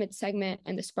estimate segment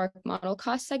and the Spark model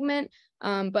cost segment.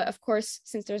 But of course,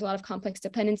 since there's a lot of complex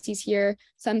dependencies here,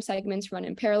 some segments run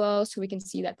in parallel, so we can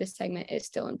see that this segment is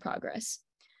still in progress.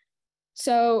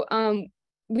 So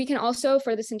we can also,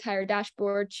 for this entire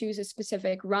dashboard, choose a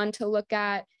specific run to look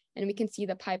at, and we can see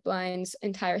the pipeline's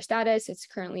entire status. It's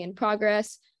currently in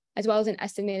progress, as well as an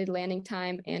estimated landing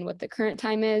time and what the current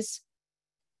time is.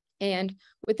 And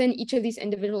within each of these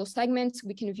individual segments,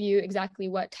 we can view exactly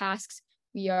what tasks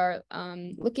we are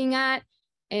looking at.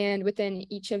 And within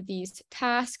each of these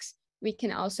tasks, we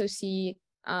can also see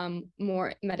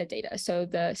more metadata. So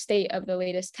the state of the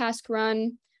latest task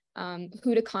run,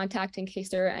 who to contact in case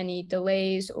there are any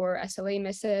delays or SLA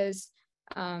misses,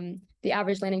 the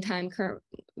average landing time, current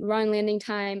run landing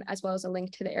time, as well as a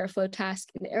link to the Airflow task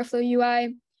in the Airflow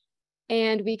UI.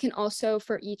 And we can also,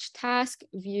 for each task,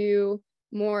 view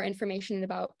more information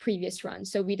about previous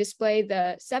runs. So we display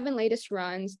the 7 latest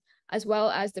runs, as well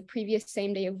as the previous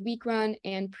same day of week run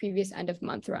and previous end of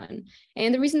month run.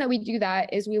 And the reason that we do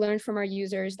that is we learned from our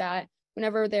users that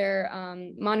whenever they're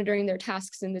monitoring their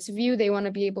tasks in this view, they want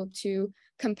to be able to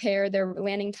compare their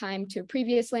landing time to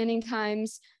previous landing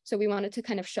times. So we wanted to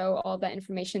kind of show all that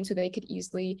information so they could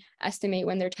easily estimate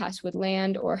when their task would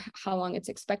land or how long it's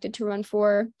expected to run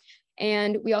for.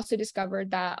 And we also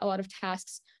discovered that a lot of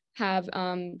tasks have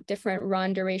different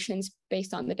run durations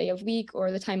based on the day of week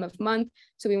or the time of month.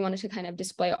 So we wanted to kind of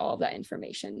display all of that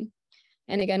information.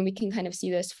 And again, we can kind of see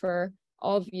this for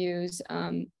all views.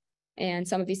 And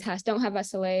some of these tasks don't have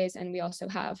SLAs, and we also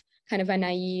have kind of a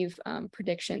naive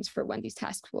predictions for when these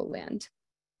tasks will land.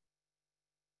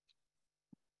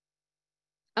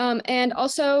 And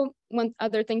also one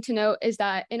other thing to note is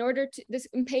that in order to, this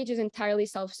page is entirely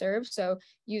self-serve, so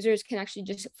users can actually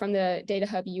just from the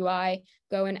DataHub UI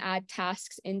go and add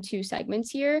tasks into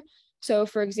segments here. So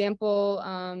for example,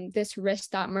 this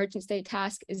risk.merchant state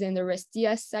task is in the risk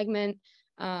DS segment.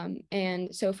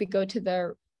 And so if we go to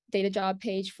the data job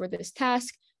page for this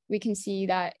task, we can see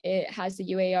that it has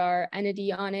the UAR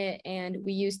entity on it, and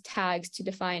we use tags to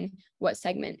define what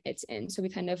segment it's in. So we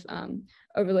kind of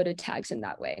overloaded tags in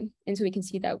that way. And so we can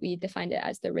see that we defined it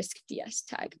as the risk DS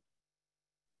tag.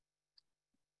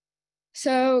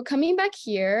 So coming back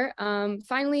here,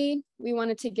 finally, we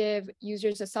wanted to give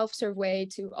users a self-serve way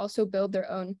to also build their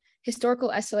own historical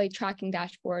SLA tracking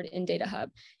dashboard in DataHub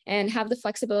and have the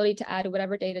flexibility to add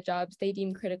whatever data jobs they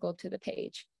deem critical to the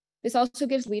page. This also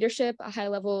gives leadership a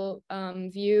high-level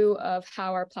view of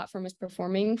how our platform is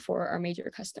performing for our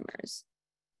major customers.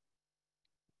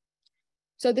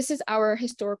 So this is our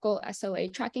historical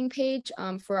SLA tracking page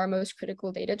for our most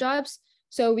critical data jobs.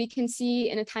 So we can see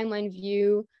in a timeline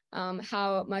view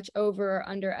how much over or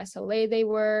under SLA they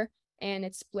were, and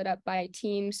it's split up by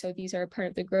team. So these are part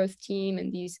of the growth team,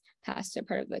 and these tasks are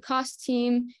part of the cost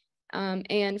team.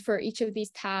 And for each of these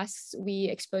tasks, we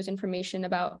expose information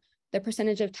about the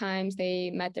percentage of times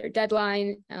they met their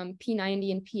deadline,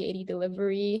 P90 and P80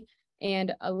 delivery,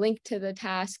 and a link to the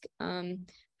task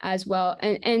as well.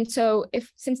 And so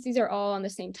since these are all on the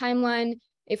same timeline,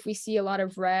 if we see a lot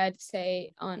of red,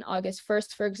 say on August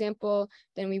 1st, for example,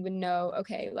 then we would know,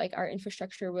 okay, like our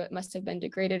infrastructure must have been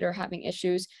degraded or having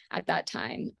issues at that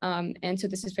time. And so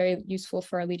this is very useful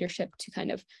for our leadership to kind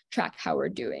of track how we're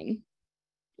doing.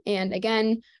 And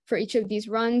again, for each of these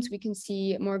runs, we can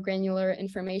see more granular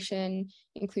information,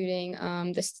 including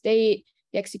the state,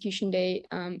 the execution date,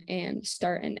 and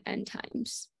start and end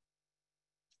times.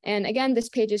 And again, this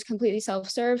page is completely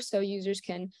self-serve, so users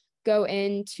can go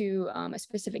into a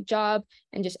specific job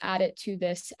and just add it to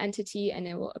this entity, and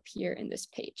it will appear in this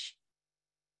page.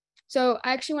 So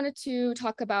I actually wanted to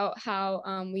talk about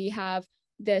how we have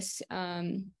this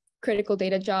critical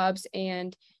data jobs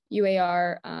and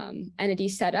UAR entity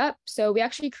set up. So we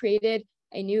actually created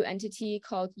a new entity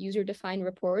called user-defined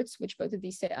reports, which both of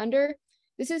these sit under.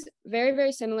 This is very,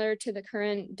 very similar to the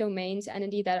current domains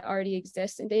entity that already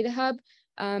exists in DataHub,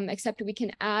 except we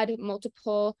can add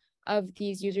multiple of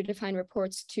these user-defined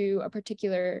reports to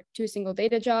a single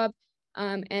data job.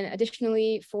 And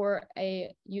additionally, for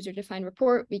a user-defined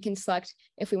report, we can select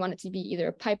if we want it to be either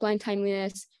a pipeline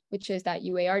timeliness, which is that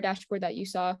UAR dashboard that you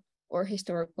saw, or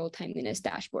historical timeliness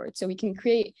dashboard. So we can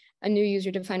create a new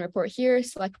user-defined report here,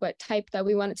 select what type that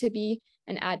we want it to be,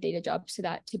 and add data jobs to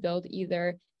that to build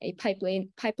either a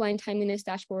pipeline timeliness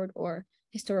dashboard or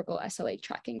historical SLA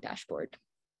tracking dashboard.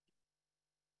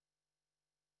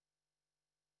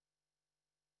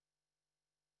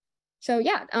 So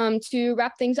yeah, to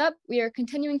wrap things up, we are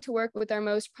continuing to work with our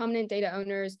most prominent data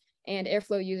owners and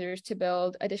Airflow users to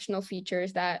build additional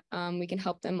features that we can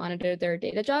help them monitor their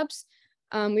data jobs.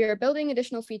 We are building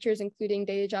additional features, including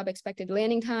data job expected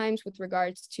landing times with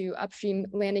regards to upstream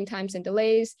landing times and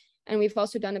delays. And we've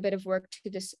also done a bit of work to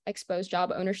just expose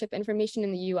job ownership information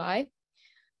in the UI.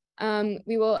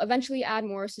 We will eventually add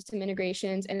more system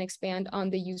integrations and expand on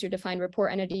the user-defined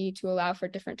report entity to allow for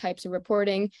different types of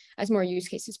reporting as more use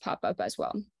cases pop up as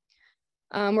well.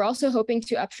 We're also hoping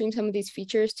to upstream some of these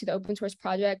features to the open source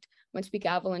project once we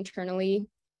gavel internally.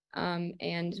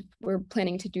 And we're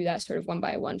planning to do that sort of one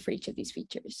by one for each of these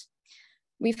features.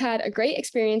 We've had a great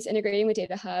experience integrating with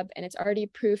DataHub, and it's already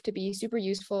proved to be super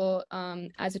useful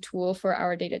as a tool for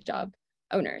our data job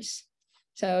owners.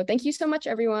 So thank you so much,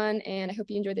 everyone, and I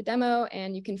hope you enjoyed the demo,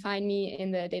 and you can find me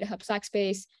in the DataHub Slack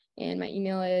space, and my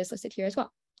email is listed here as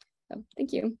well. So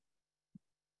thank you.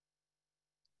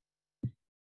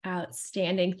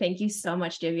 Outstanding. Thank you so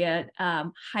much, Divya.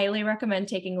 Highly recommend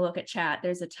taking a look at chat.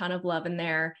 There's a ton of love in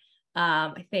there.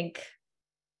 I think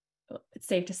it's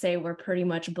safe to say we're pretty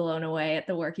much blown away at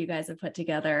the work you guys have put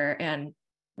together. And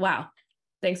wow,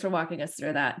 thanks for walking us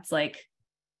through that. It's like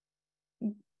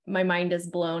my mind is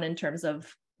blown in terms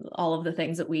of all of the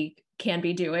things that we can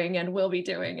be doing and will be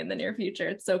doing in the near future.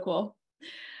 It's so cool.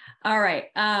 All right.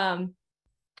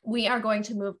 We are going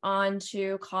to move on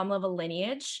to column level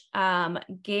lineage.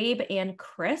 Gabe and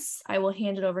Chris, I will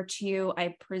hand it over to you.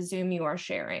 I presume you are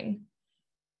sharing.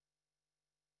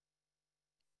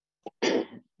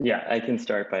 Yeah, I can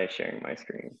start by sharing my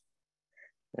screen.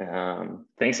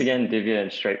 Thanks again, Divya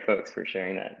and Stripe folks, for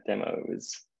sharing that demo. It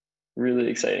was really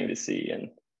exciting to see. And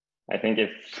I think if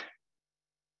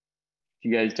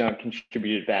you guys don't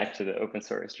contribute it back to the open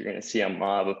source, you're going to see a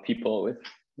mob of people with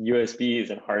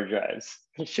USBs and hard drives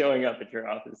showing up at your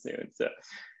office soon. So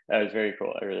that was very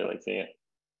cool. I really like seeing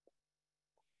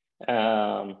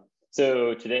it.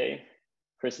 So today,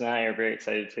 Chris and I are very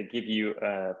excited to give you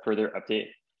a further update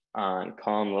on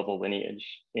column level lineage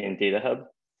in DataHub.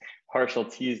 Harsh will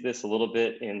tease this a little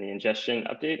bit in the ingestion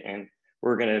update, and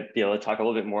we're going to be able to talk a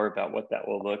little bit more about what that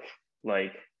will look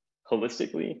like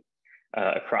holistically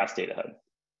across DataHub.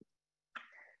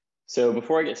 So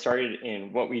before I get started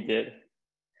in what we did,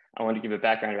 I want to give a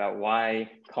background about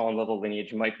why column level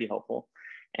lineage might be helpful.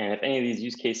 And if any of these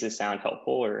use cases sound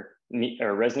helpful or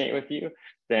resonate with you,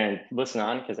 then listen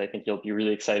on, because I think you'll be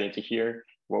really excited to hear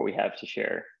what we have to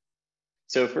share.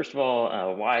 So first of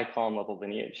all, why column level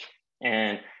lineage?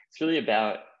 And it's really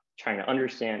about trying to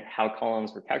understand how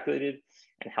columns were calculated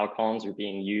and how columns are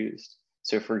being used.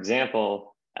 So for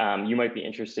example, you might be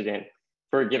interested in,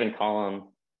 for a given column,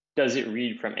 does it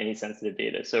read from any sensitive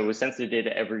data? So was sensitive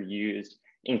data ever used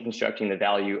in constructing the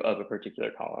value of a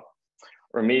particular column?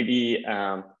 Or maybe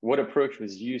what approach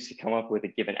was used to come up with a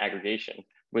given aggregation?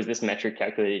 Was this metric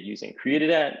calculated using created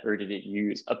at, or did it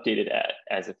use updated at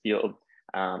as a field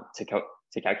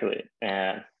to calculate?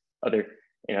 Another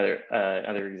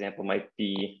example might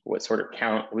be what sort of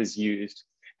count was used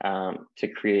to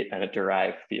create a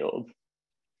derived field.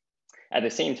 At the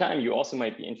same time, you also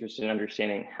might be interested in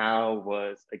understanding how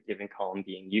was a given column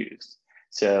being used.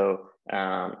 So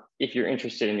if you're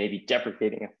interested in maybe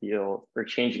deprecating a field or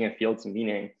changing a field's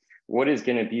meaning, what is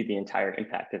going to be the entire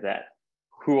impact of that?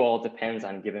 Who all depends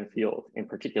on a given field in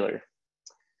particular?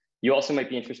 You also might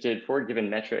be interested, for a given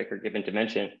metric or given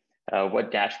dimension,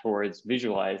 what dashboards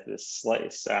visualize this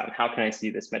slice? How can I see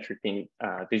this metric being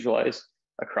visualized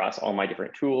across all my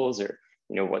different tools? Or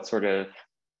what sort of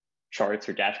charts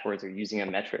or dashboards are using a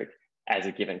metric as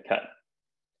a given cut?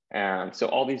 So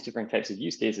all these different types of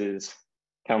use cases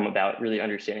come about really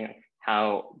understanding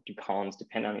how do columns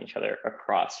depend on each other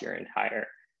across your entire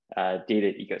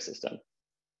data ecosystem.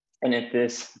 And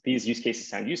if these use cases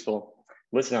sound useful,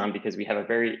 listen on, because we have a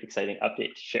very exciting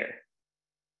update to share.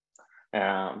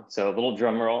 So a little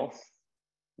drum roll.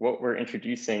 What we're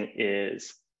introducing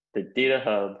is the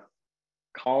DataHub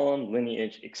column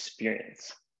lineage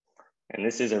experience. And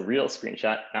this is a real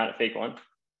screenshot, not a fake one.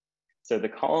 So the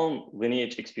column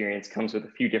lineage experience comes with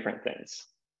a few different things.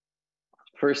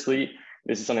 Firstly,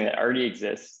 this is something that already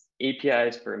exists,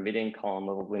 APIs for emitting column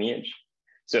level lineage.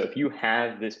 So if you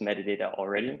have this metadata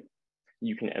already,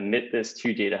 you can emit this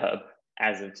to DataHub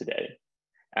as of today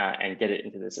and get it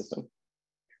into the system.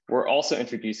 We're also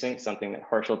introducing something that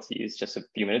Harshal teased just a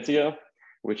few minutes ago,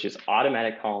 which is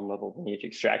automatic column level lineage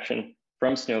extraction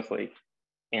from Snowflake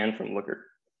and from Looker.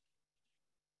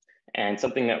 And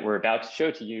something that we're about to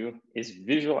show to you is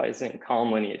visualizing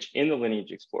column lineage in the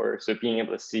Lineage Explorer. So being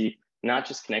able to see not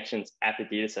just connections at the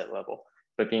dataset level,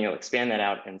 but being able to expand that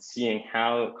out and seeing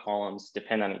how columns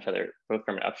depend on each other, both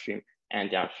from an upstream and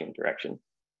downstream direction.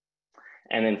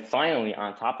 And then finally,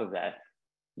 on top of that,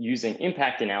 using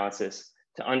impact analysis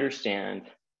to understand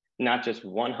not just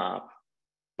one hop,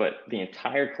 but the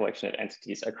entire collection of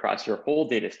entities across your whole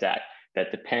data stack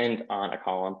that depend on a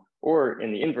column, or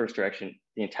in the inverse direction,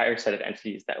 the entire set of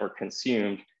entities that were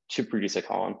consumed to produce a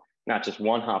column, not just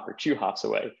one hop or two hops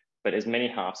away, but as many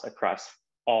hops across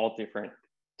all different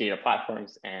data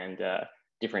platforms and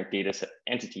different data set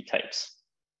entity types.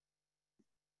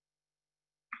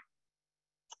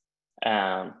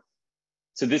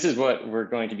 So this is what we're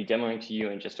going to be demoing to you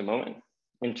in just a moment.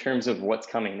 In terms of what's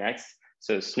coming next,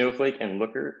 so Snowflake and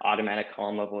Looker automatic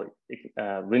column level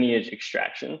lineage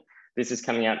extraction. This is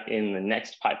coming out in the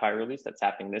next PII release that's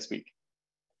happening this week.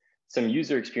 Some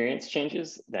user experience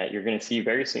changes that you're going to see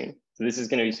very soon. So this is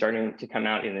going to be starting to come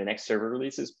out in the next server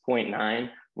releases. 0.9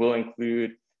 will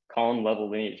include column level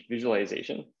lineage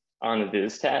visualization on the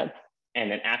Viz tab. And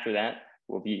then after that,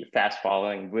 we'll be fast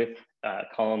following with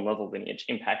column level lineage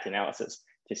impact analysis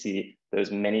to see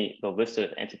the list of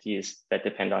entities that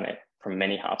depend on it from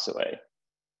many hops away.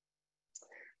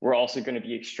 We're also going to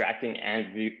be extracting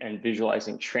and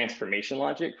visualizing transformation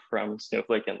logic from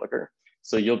Snowflake and Looker.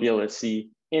 So you'll be able to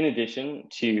see, in addition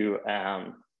to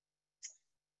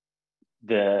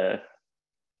the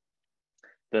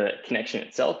connection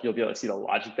itself, you'll be able to see the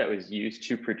logic that was used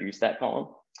to produce that column.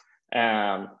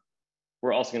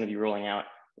 We're also going to be rolling out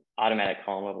automatic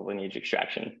column level lineage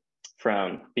extraction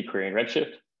from BigQuery and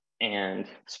Redshift and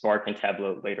Spark and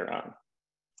Tableau later on.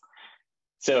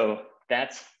 So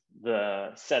that's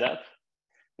the setup.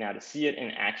 Now to see it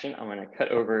in action, I'm going to cut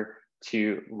over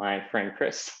to my friend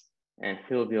Chris, and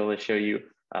he'll be able to show you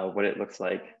what it looks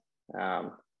like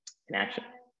in action.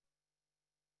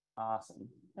 Awesome.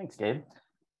 Thanks, Gabe.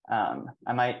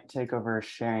 I might take over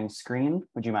sharing screen.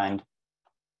 Would you mind?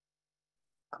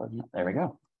 There we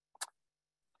go.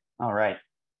 All right.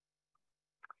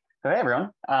 So hey, everyone.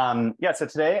 Yeah, so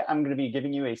today I'm going to be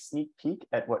giving you a sneak peek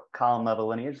at what column level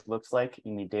lineage looks like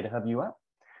in the DataHub UI.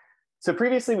 So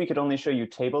previously, we could only show you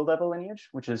table level lineage,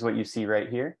 which is what you see right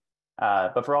here.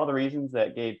 But for all the reasons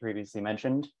that Gabe previously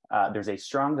mentioned, there's a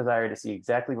strong desire to see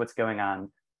exactly what's going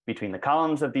on between the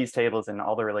columns of these tables and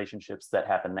all the relationships that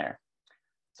happen there.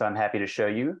 So I'm happy to show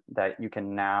you that you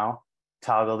can now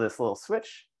toggle this little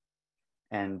switch,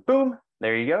 and boom,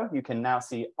 there you go. You can now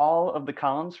see all of the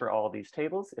columns for all of these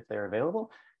tables if they're available,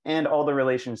 and all the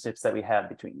relationships that we have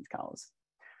between these columns.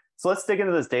 So let's dig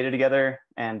into this data together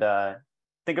and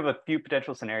think of a few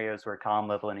potential scenarios where column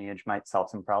level lineage might solve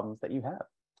some problems that you have.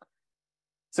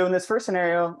 So in this first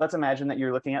scenario, let's imagine that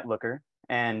you're looking at Looker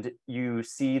and you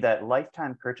see that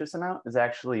lifetime purchase amount is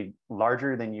actually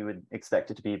larger than you would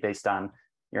expect it to be based on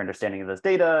your understanding of this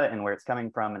data and where it's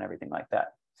coming from and everything like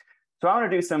that. So I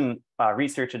want to do some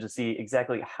research to see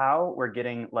exactly how we're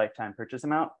getting lifetime purchase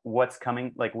amount, what's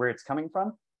coming, like where it's coming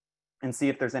from, and see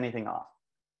if there's anything off.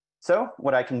 So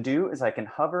what I can do is I can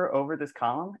hover over this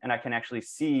column and I can actually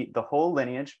see the whole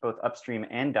lineage, both upstream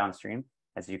and downstream.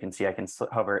 As you can see, I can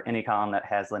hover any column that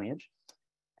has lineage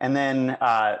and then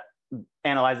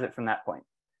analyze it from that point.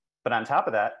 But on top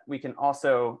of that, we can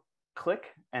also click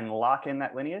and lock in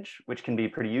that lineage, which can be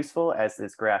pretty useful as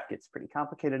this graph gets pretty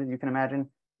complicated, as you can imagine.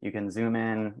 You can zoom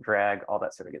in, drag, all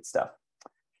that sort of good stuff.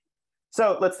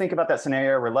 So let's think about that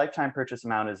scenario where lifetime purchase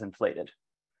amount is inflated.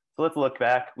 So let's look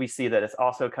back. We see that it's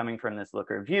also coming from this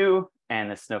Looker view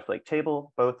and this Snowflake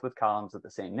table, both with columns of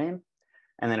the same name.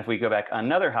 And then if we go back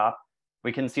another hop,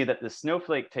 we can see that the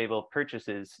Snowflake table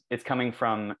purchases, it's coming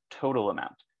from total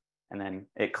amount. And then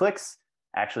it clicks.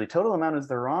 Actually, total amount is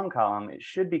the wrong column. It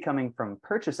should be coming from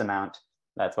purchase amount.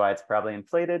 That's why it's probably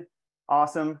inflated.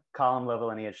 Awesome. Column level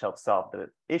lineage helps solve the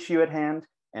issue at hand.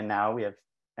 And now we have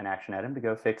an action item to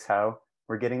go fix how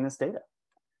we're getting this data.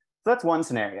 So that's one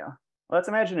scenario. Let's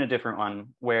imagine a different one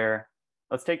where,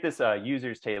 let's take this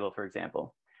users table, for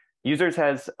example. Users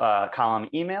has a column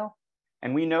email,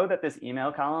 and we know that this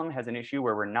email column has an issue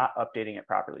where we're not updating it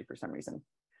properly for some reason.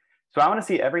 So I want to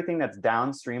see everything that's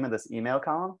downstream of this email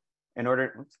column in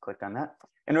order, oops, clicked on that,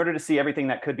 in order to see everything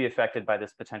that could be affected by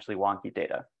this potentially wonky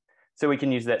data. So we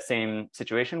can use that same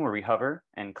situation where we hover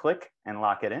and click and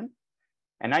lock it in.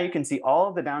 And now you can see all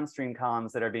of the downstream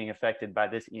columns that are being affected by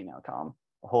this email column.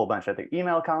 A whole bunch of other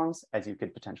email columns, as you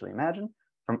could potentially imagine,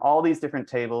 from all these different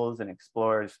tables and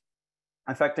explorers,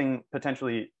 affecting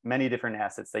potentially many different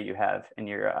assets that you have in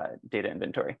your data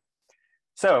inventory.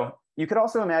 So you could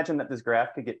also imagine that this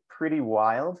graph could get pretty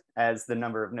wild as the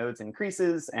number of nodes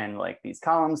increases and like these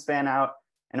columns fan out.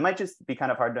 And it might just be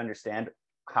kind of hard to understand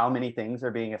how many things are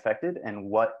being affected and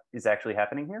what is actually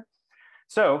happening here.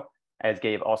 So as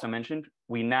Gabe also mentioned,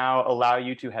 we now allow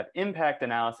you to have impact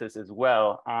analysis as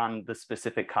well on the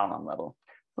specific column level.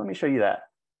 Let me show you that.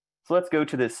 So let's go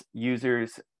to this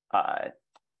user's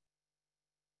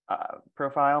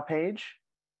profile page.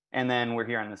 And then we're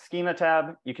here on the schema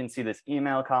tab. You can see this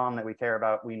email column that we care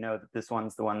about. We know that this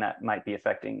one's the one that might be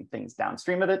affecting things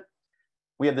downstream of it.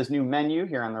 We have this new menu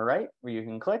here on the right where you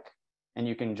can click and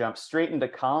you can jump straight into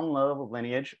column level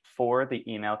lineage for the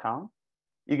email column.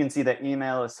 You can see that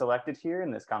email is selected here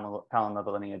in this column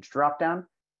level lineage dropdown.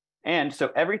 And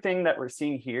so everything that we're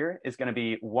seeing here is going to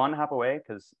be one hop away,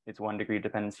 because it's 1 degree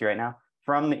dependency right now,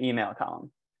 from the email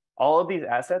column. All of these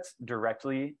assets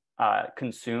directly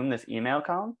consume this email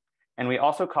column. And we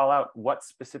also call out what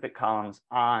specific columns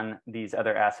on these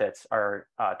other assets are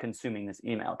consuming this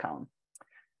email column.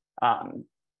 On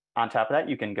top of that,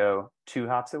 you can go 2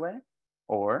 hops away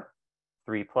or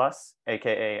 3+,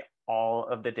 AKA all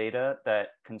of the data that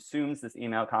consumes this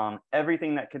email column,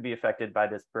 everything that could be affected by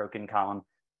this broken column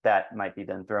that might be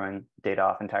then throwing data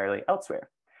off entirely elsewhere.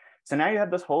 So now you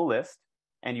have this whole list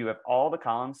and you have all the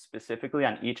columns specifically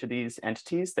on each of these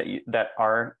entities that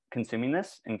are consuming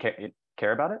this and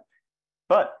care about it.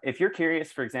 But if you're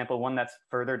curious, for example, one that's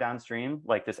further downstream,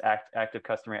 like this active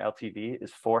customer LTV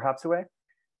is 4 hops away,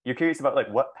 you're curious about like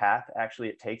what path actually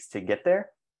it takes to get there,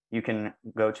 you can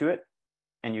go to it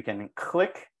and you can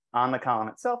click on the column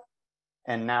itself.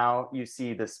 And now you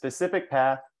see the specific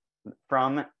path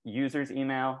from user's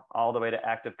email all the way to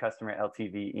active customer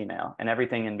LTV email and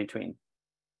everything in between.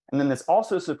 And then this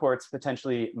also supports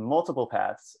potentially multiple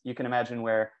paths. You can imagine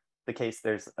where the case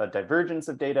there's a divergence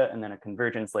of data and then a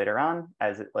convergence later on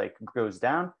as it like goes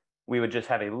down. We would just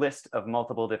have a list of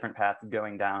multiple different paths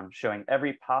going down, showing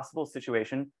every possible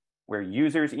situation where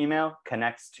user's email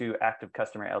connects to active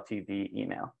customer LTV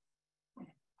email.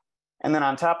 And then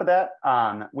on top of that,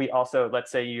 we also,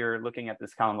 let's say you're looking at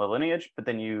this column level lineage, but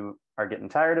then you are getting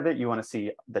tired of it. You want to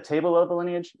see the table level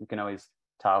lineage. You can always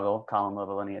toggle column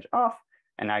level lineage off.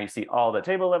 And now you see all the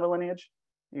table level lineage.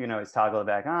 You can always toggle it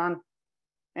back on.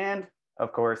 And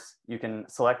of course, you can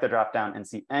select the dropdown and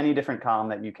see any different column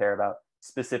that you care about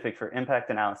specific for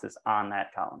impact analysis on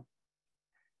that column.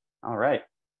 All right,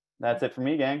 that's it for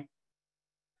me, gang.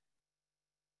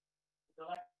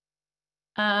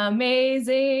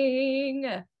 Amazing.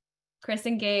 Chris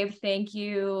and Gabe, thank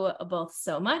you both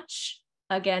so much.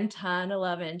 Again, ton of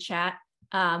love in chat.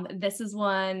 This is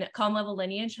one, column level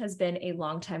lineage has been a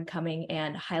long time coming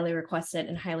and highly requested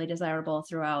and highly desirable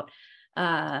throughout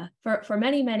for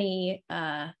many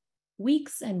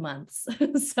weeks and months.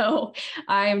 So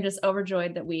I am just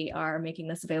overjoyed that we are making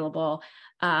this available.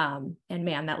 And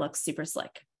man, that looks super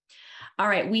slick. All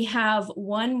right, we have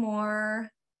one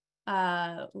more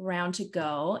round to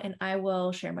go, and I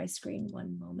will share my screen.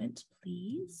 One moment,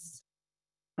 please.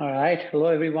 All right. Hello,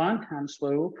 everyone. I'm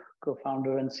Swaroop,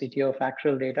 co-founder and CTO of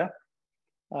Acryl Data.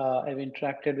 I've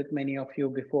interacted with many of you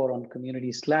before on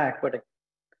community Slack, but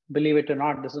believe it or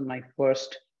not, this is my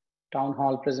first town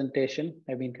hall presentation.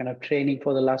 I've been kind of training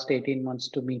for the last 18 months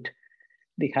to meet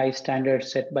the high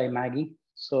standards set by Maggie.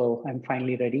 So I'm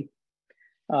finally ready.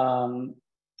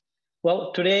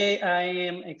 Well, today I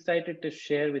am excited to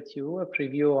share with you a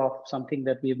preview of something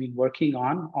that we've been working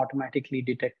on, automatically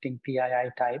detecting PII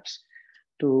types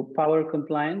to power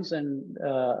compliance and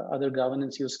other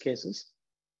governance use cases.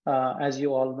 As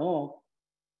you all know,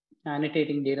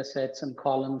 annotating data sets and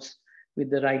columns with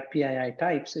the right PII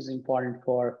types is important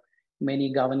for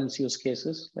many governance use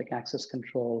cases like access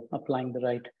control, applying the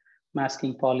right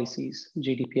masking policies,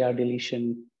 GDPR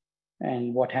deletion,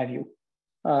 and what have you.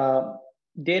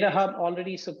 DataHub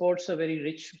already supports a very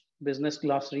rich business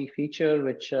glossary feature,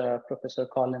 which Professor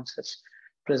Collins has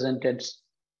presented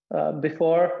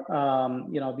before.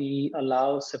 We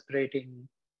allow separating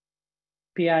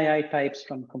PII types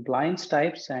from compliance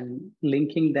types and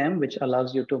linking them, which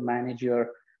allows you to manage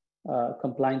your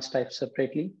compliance types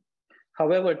separately.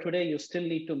 However, today you still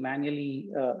need to manually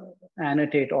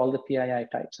annotate all the PII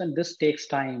types, and this takes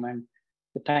time, and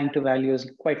the time to value is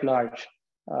quite large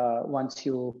once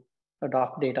you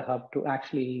adopt DataHub to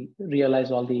actually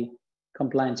realize all the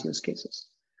compliance use cases.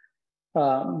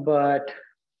 But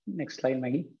next slide,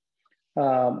 Maggie.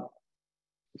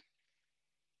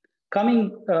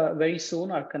 Coming very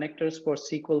soon, our connectors for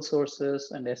SQL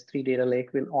sources and S3 data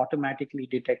lake will automatically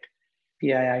detect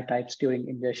PII types during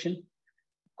ingestion.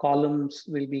 Columns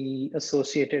will be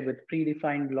associated with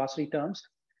predefined glossary terms.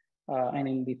 And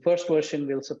in the first version,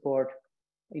 we'll support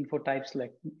info types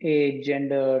like age,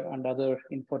 gender, and other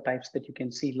info types that you can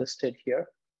see listed here.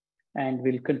 And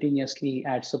we'll continuously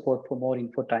add support for more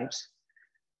info types.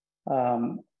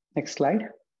 Next slide.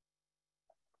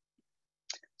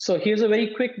 So here's a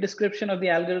very quick description of the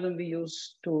algorithm we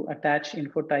use to attach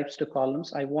info types to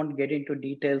columns. I won't get into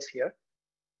details here.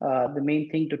 The main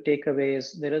thing to take away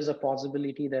is there is a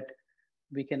possibility that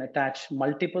we can attach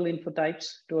multiple info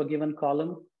types to a given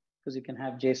column because you can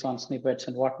have JSON snippets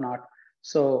and whatnot.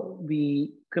 So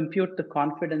we compute the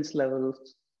confidence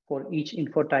levels for each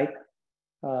info type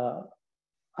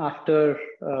after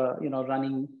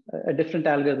running a different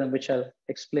algorithm, which I'll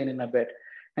explain in a bit.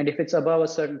 And if it's above a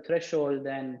certain threshold,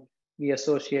 then we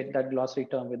associate that glossary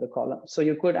term with the column. So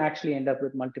you could actually end up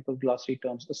with multiple glossary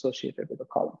terms associated with a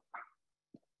column.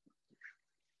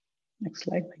 Next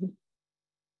slide, Maggie.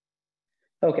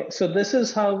 Okay, so this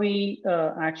is how we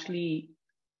actually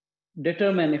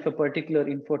determine if a particular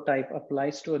info type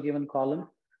applies to a given column.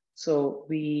 So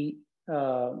we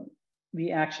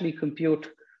actually compute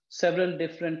several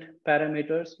different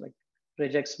parameters like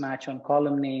regex match on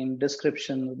column name,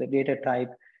 description, the data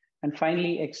type, and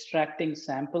finally extracting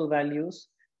sample values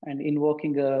and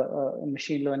invoking a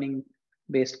machine learning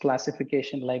based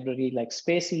classification library like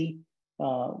Spacey,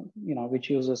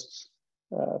 which uses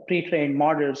pre-trained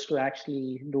models to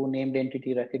actually do named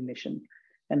entity recognition.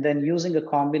 And then using a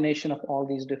combination of all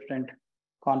these different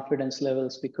confidence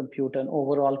levels, we compute an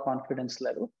overall confidence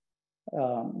level,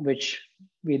 which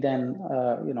we then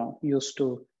use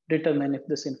to determine if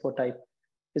this info type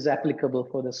is applicable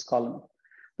for this column.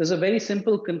 There's a very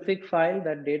simple config file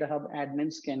that DataHub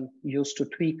admins can use to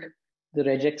tweak the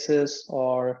regexes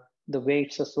or the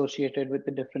weights associated with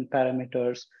the different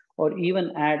parameters, or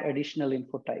even add additional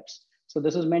info types. So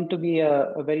this is meant to be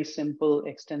a very simple,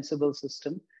 extensible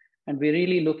system. And we're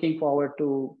really looking forward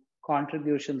to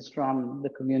contributions from the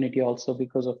community also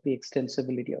because of the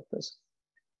extensibility of this.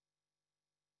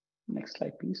 Next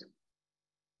slide, please.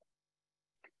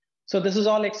 So this is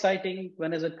all exciting.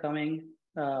 When is it coming?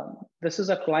 This is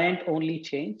a client-only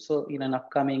change. So in an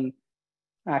upcoming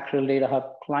Acryl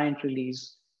DataHub client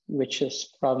release, which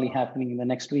is probably happening in the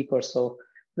next week or so,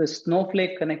 the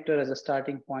Snowflake connector as a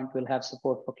starting point will have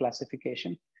support for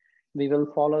classification. We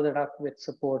will follow that up with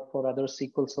support for other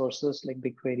SQL sources like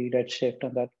BigQuery, Redshift,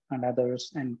 and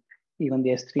others, and even the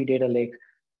S3 data lake.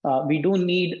 We do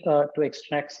need to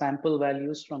extract sample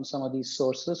values from some of these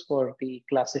sources for the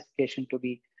classification to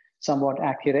be somewhat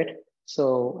accurate.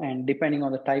 So, and depending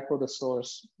on the type of the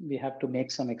source, we have to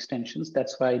make some extensions.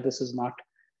 That's why this is not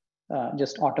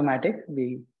just automatic.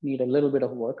 We need a little bit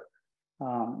of work.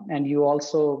 And you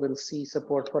also will see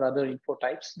support for other info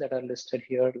types that are listed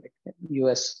here, like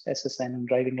US SSN,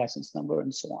 driving license number,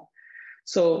 and so on.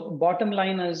 So bottom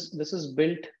line is this is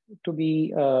built to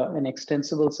be an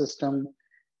extensible system.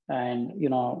 And,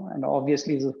 and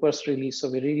obviously it's the first release. So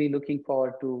we're really looking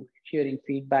forward to hearing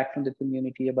feedback from the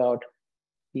community about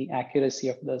the accuracy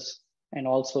of this, and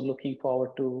also looking forward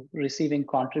to receiving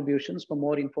contributions for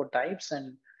more info types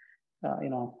and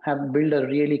have built a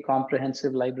really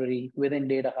comprehensive library within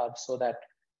DataHub so that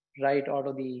right out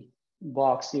of the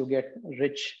box, you get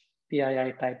rich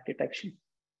PII type detection.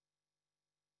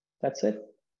 That's it.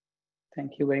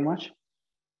 Thank you very much.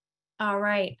 All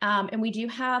right. And we do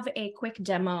have a quick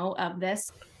demo of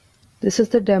this. This is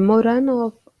the demo run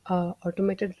of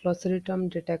automated glossary term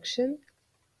detection.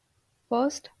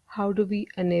 First, how do we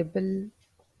enable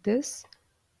this?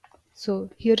 So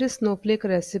here is Snowflake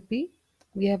recipe.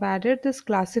 We have added this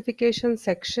classification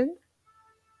section.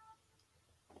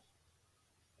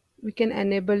 We can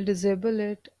enable, disable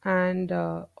it, and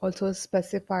also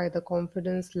specify the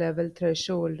confidence level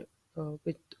threshold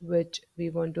with which we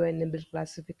want to enable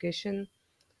classification.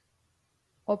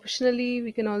 Optionally,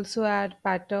 we can also add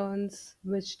patterns,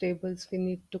 which tables we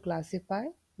need to classify,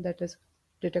 that is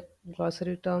detect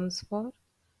glossary terms for.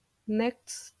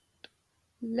 Next,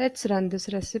 let's run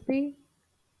this recipe.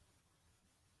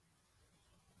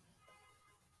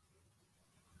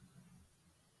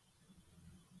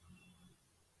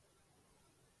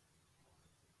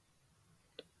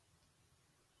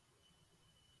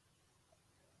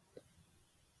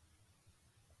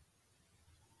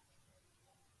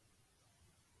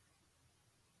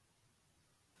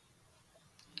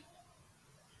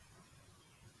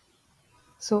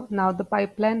 So now the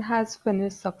pipeline has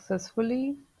finished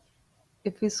successfully.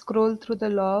 If we scroll through the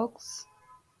logs,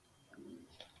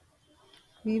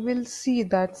 we will see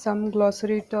that some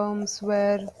glossary terms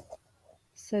were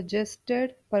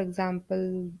suggested. For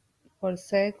example, for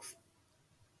sex,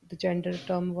 the gender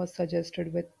term was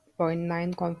suggested with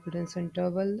 0.9 confidence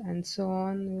interval, and so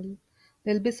on.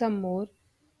 There'll be some more.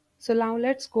 So now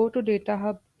let's go to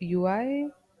DataHub UI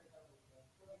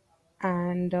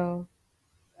and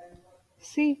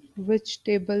see which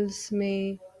tables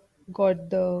may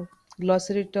got the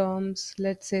glossary terms,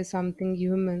 let's say something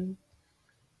human.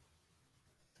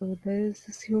 So there is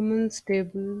this humans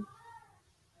table.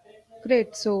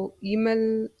 Great. So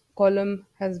email column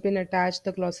has been attached,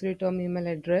 the glossary term email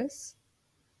address.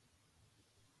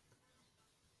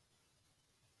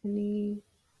 Any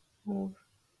more?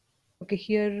 Okay,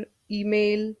 here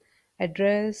email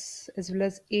address as well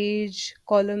as age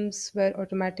columns were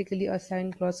automatically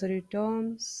assigned glossary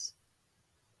terms.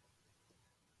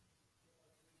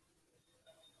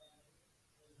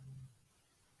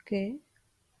 Okay.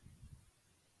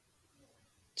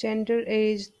 Gender,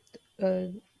 age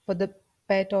for the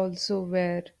pet also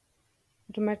were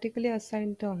automatically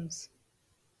assigned terms.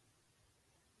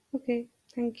 Okay,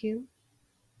 thank you.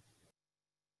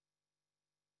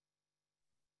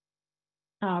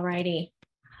 All righty.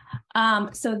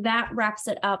 So that wraps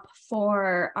it up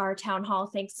for our town hall.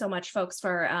 Thanks so much, folks,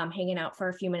 for hanging out for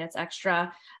a few minutes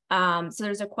extra. So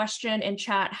there's a question in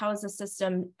chat. How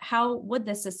would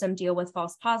the system deal with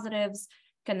false positives?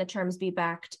 Can the terms be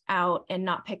backed out and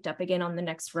not picked up again on the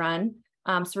next run?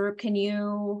 Swaroop, can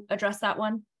you address that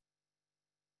one?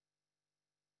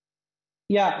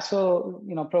 Yeah, so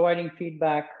providing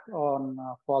feedback on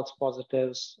false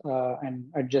positives and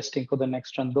adjusting for the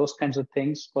next run, those kinds of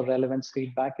things for relevance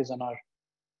feedback is on our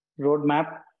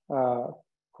roadmap.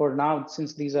 For now,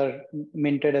 since these are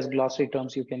minted as glossary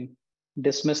terms, you can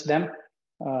dismiss them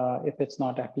if it's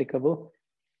not applicable.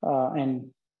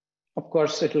 And of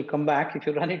course, it will come back if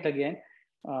you run it again,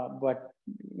 but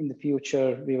in the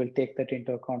future, we will take that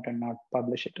into account and not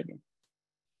publish it again.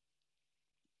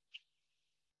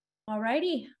 All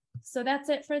righty. So that's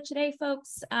it for today,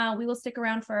 folks. We will stick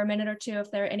around for a minute or two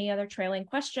if there are any other trailing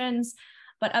questions.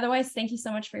 But otherwise, thank you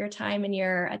so much for your time and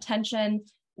your attention.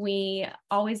 We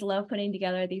always love putting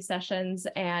together these sessions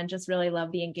and just really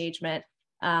love the engagement.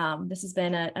 This has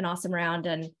been an awesome round.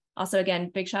 And also, again,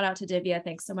 big shout out to Divya.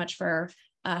 Thanks so much for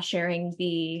sharing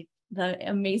the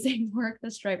amazing work the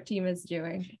Stripe team is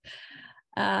doing.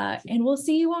 And we'll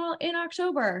see you all in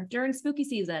October during spooky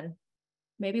season.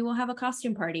 Maybe we'll have a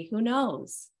costume party. Who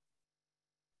knows?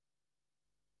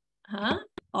 Huh?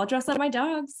 I'll dress up my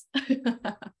dogs. You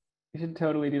should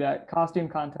totally do that. Costume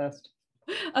contest.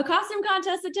 A costume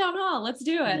contest at Town Hall. Let's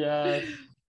do it. Yes.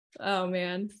 Oh,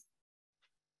 man.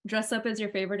 Dress up as your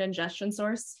favorite ingestion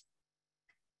source.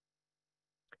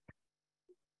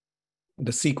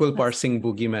 The sequel parsing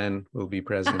boogeyman will be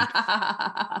present.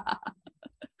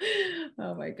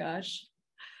 Oh my gosh.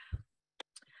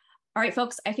 All right,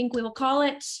 folks, I think we will call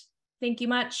it. Thank you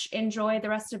much. Enjoy the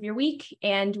rest of your week,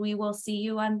 and we will see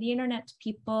you on the internet,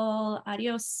 people.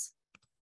 Adios.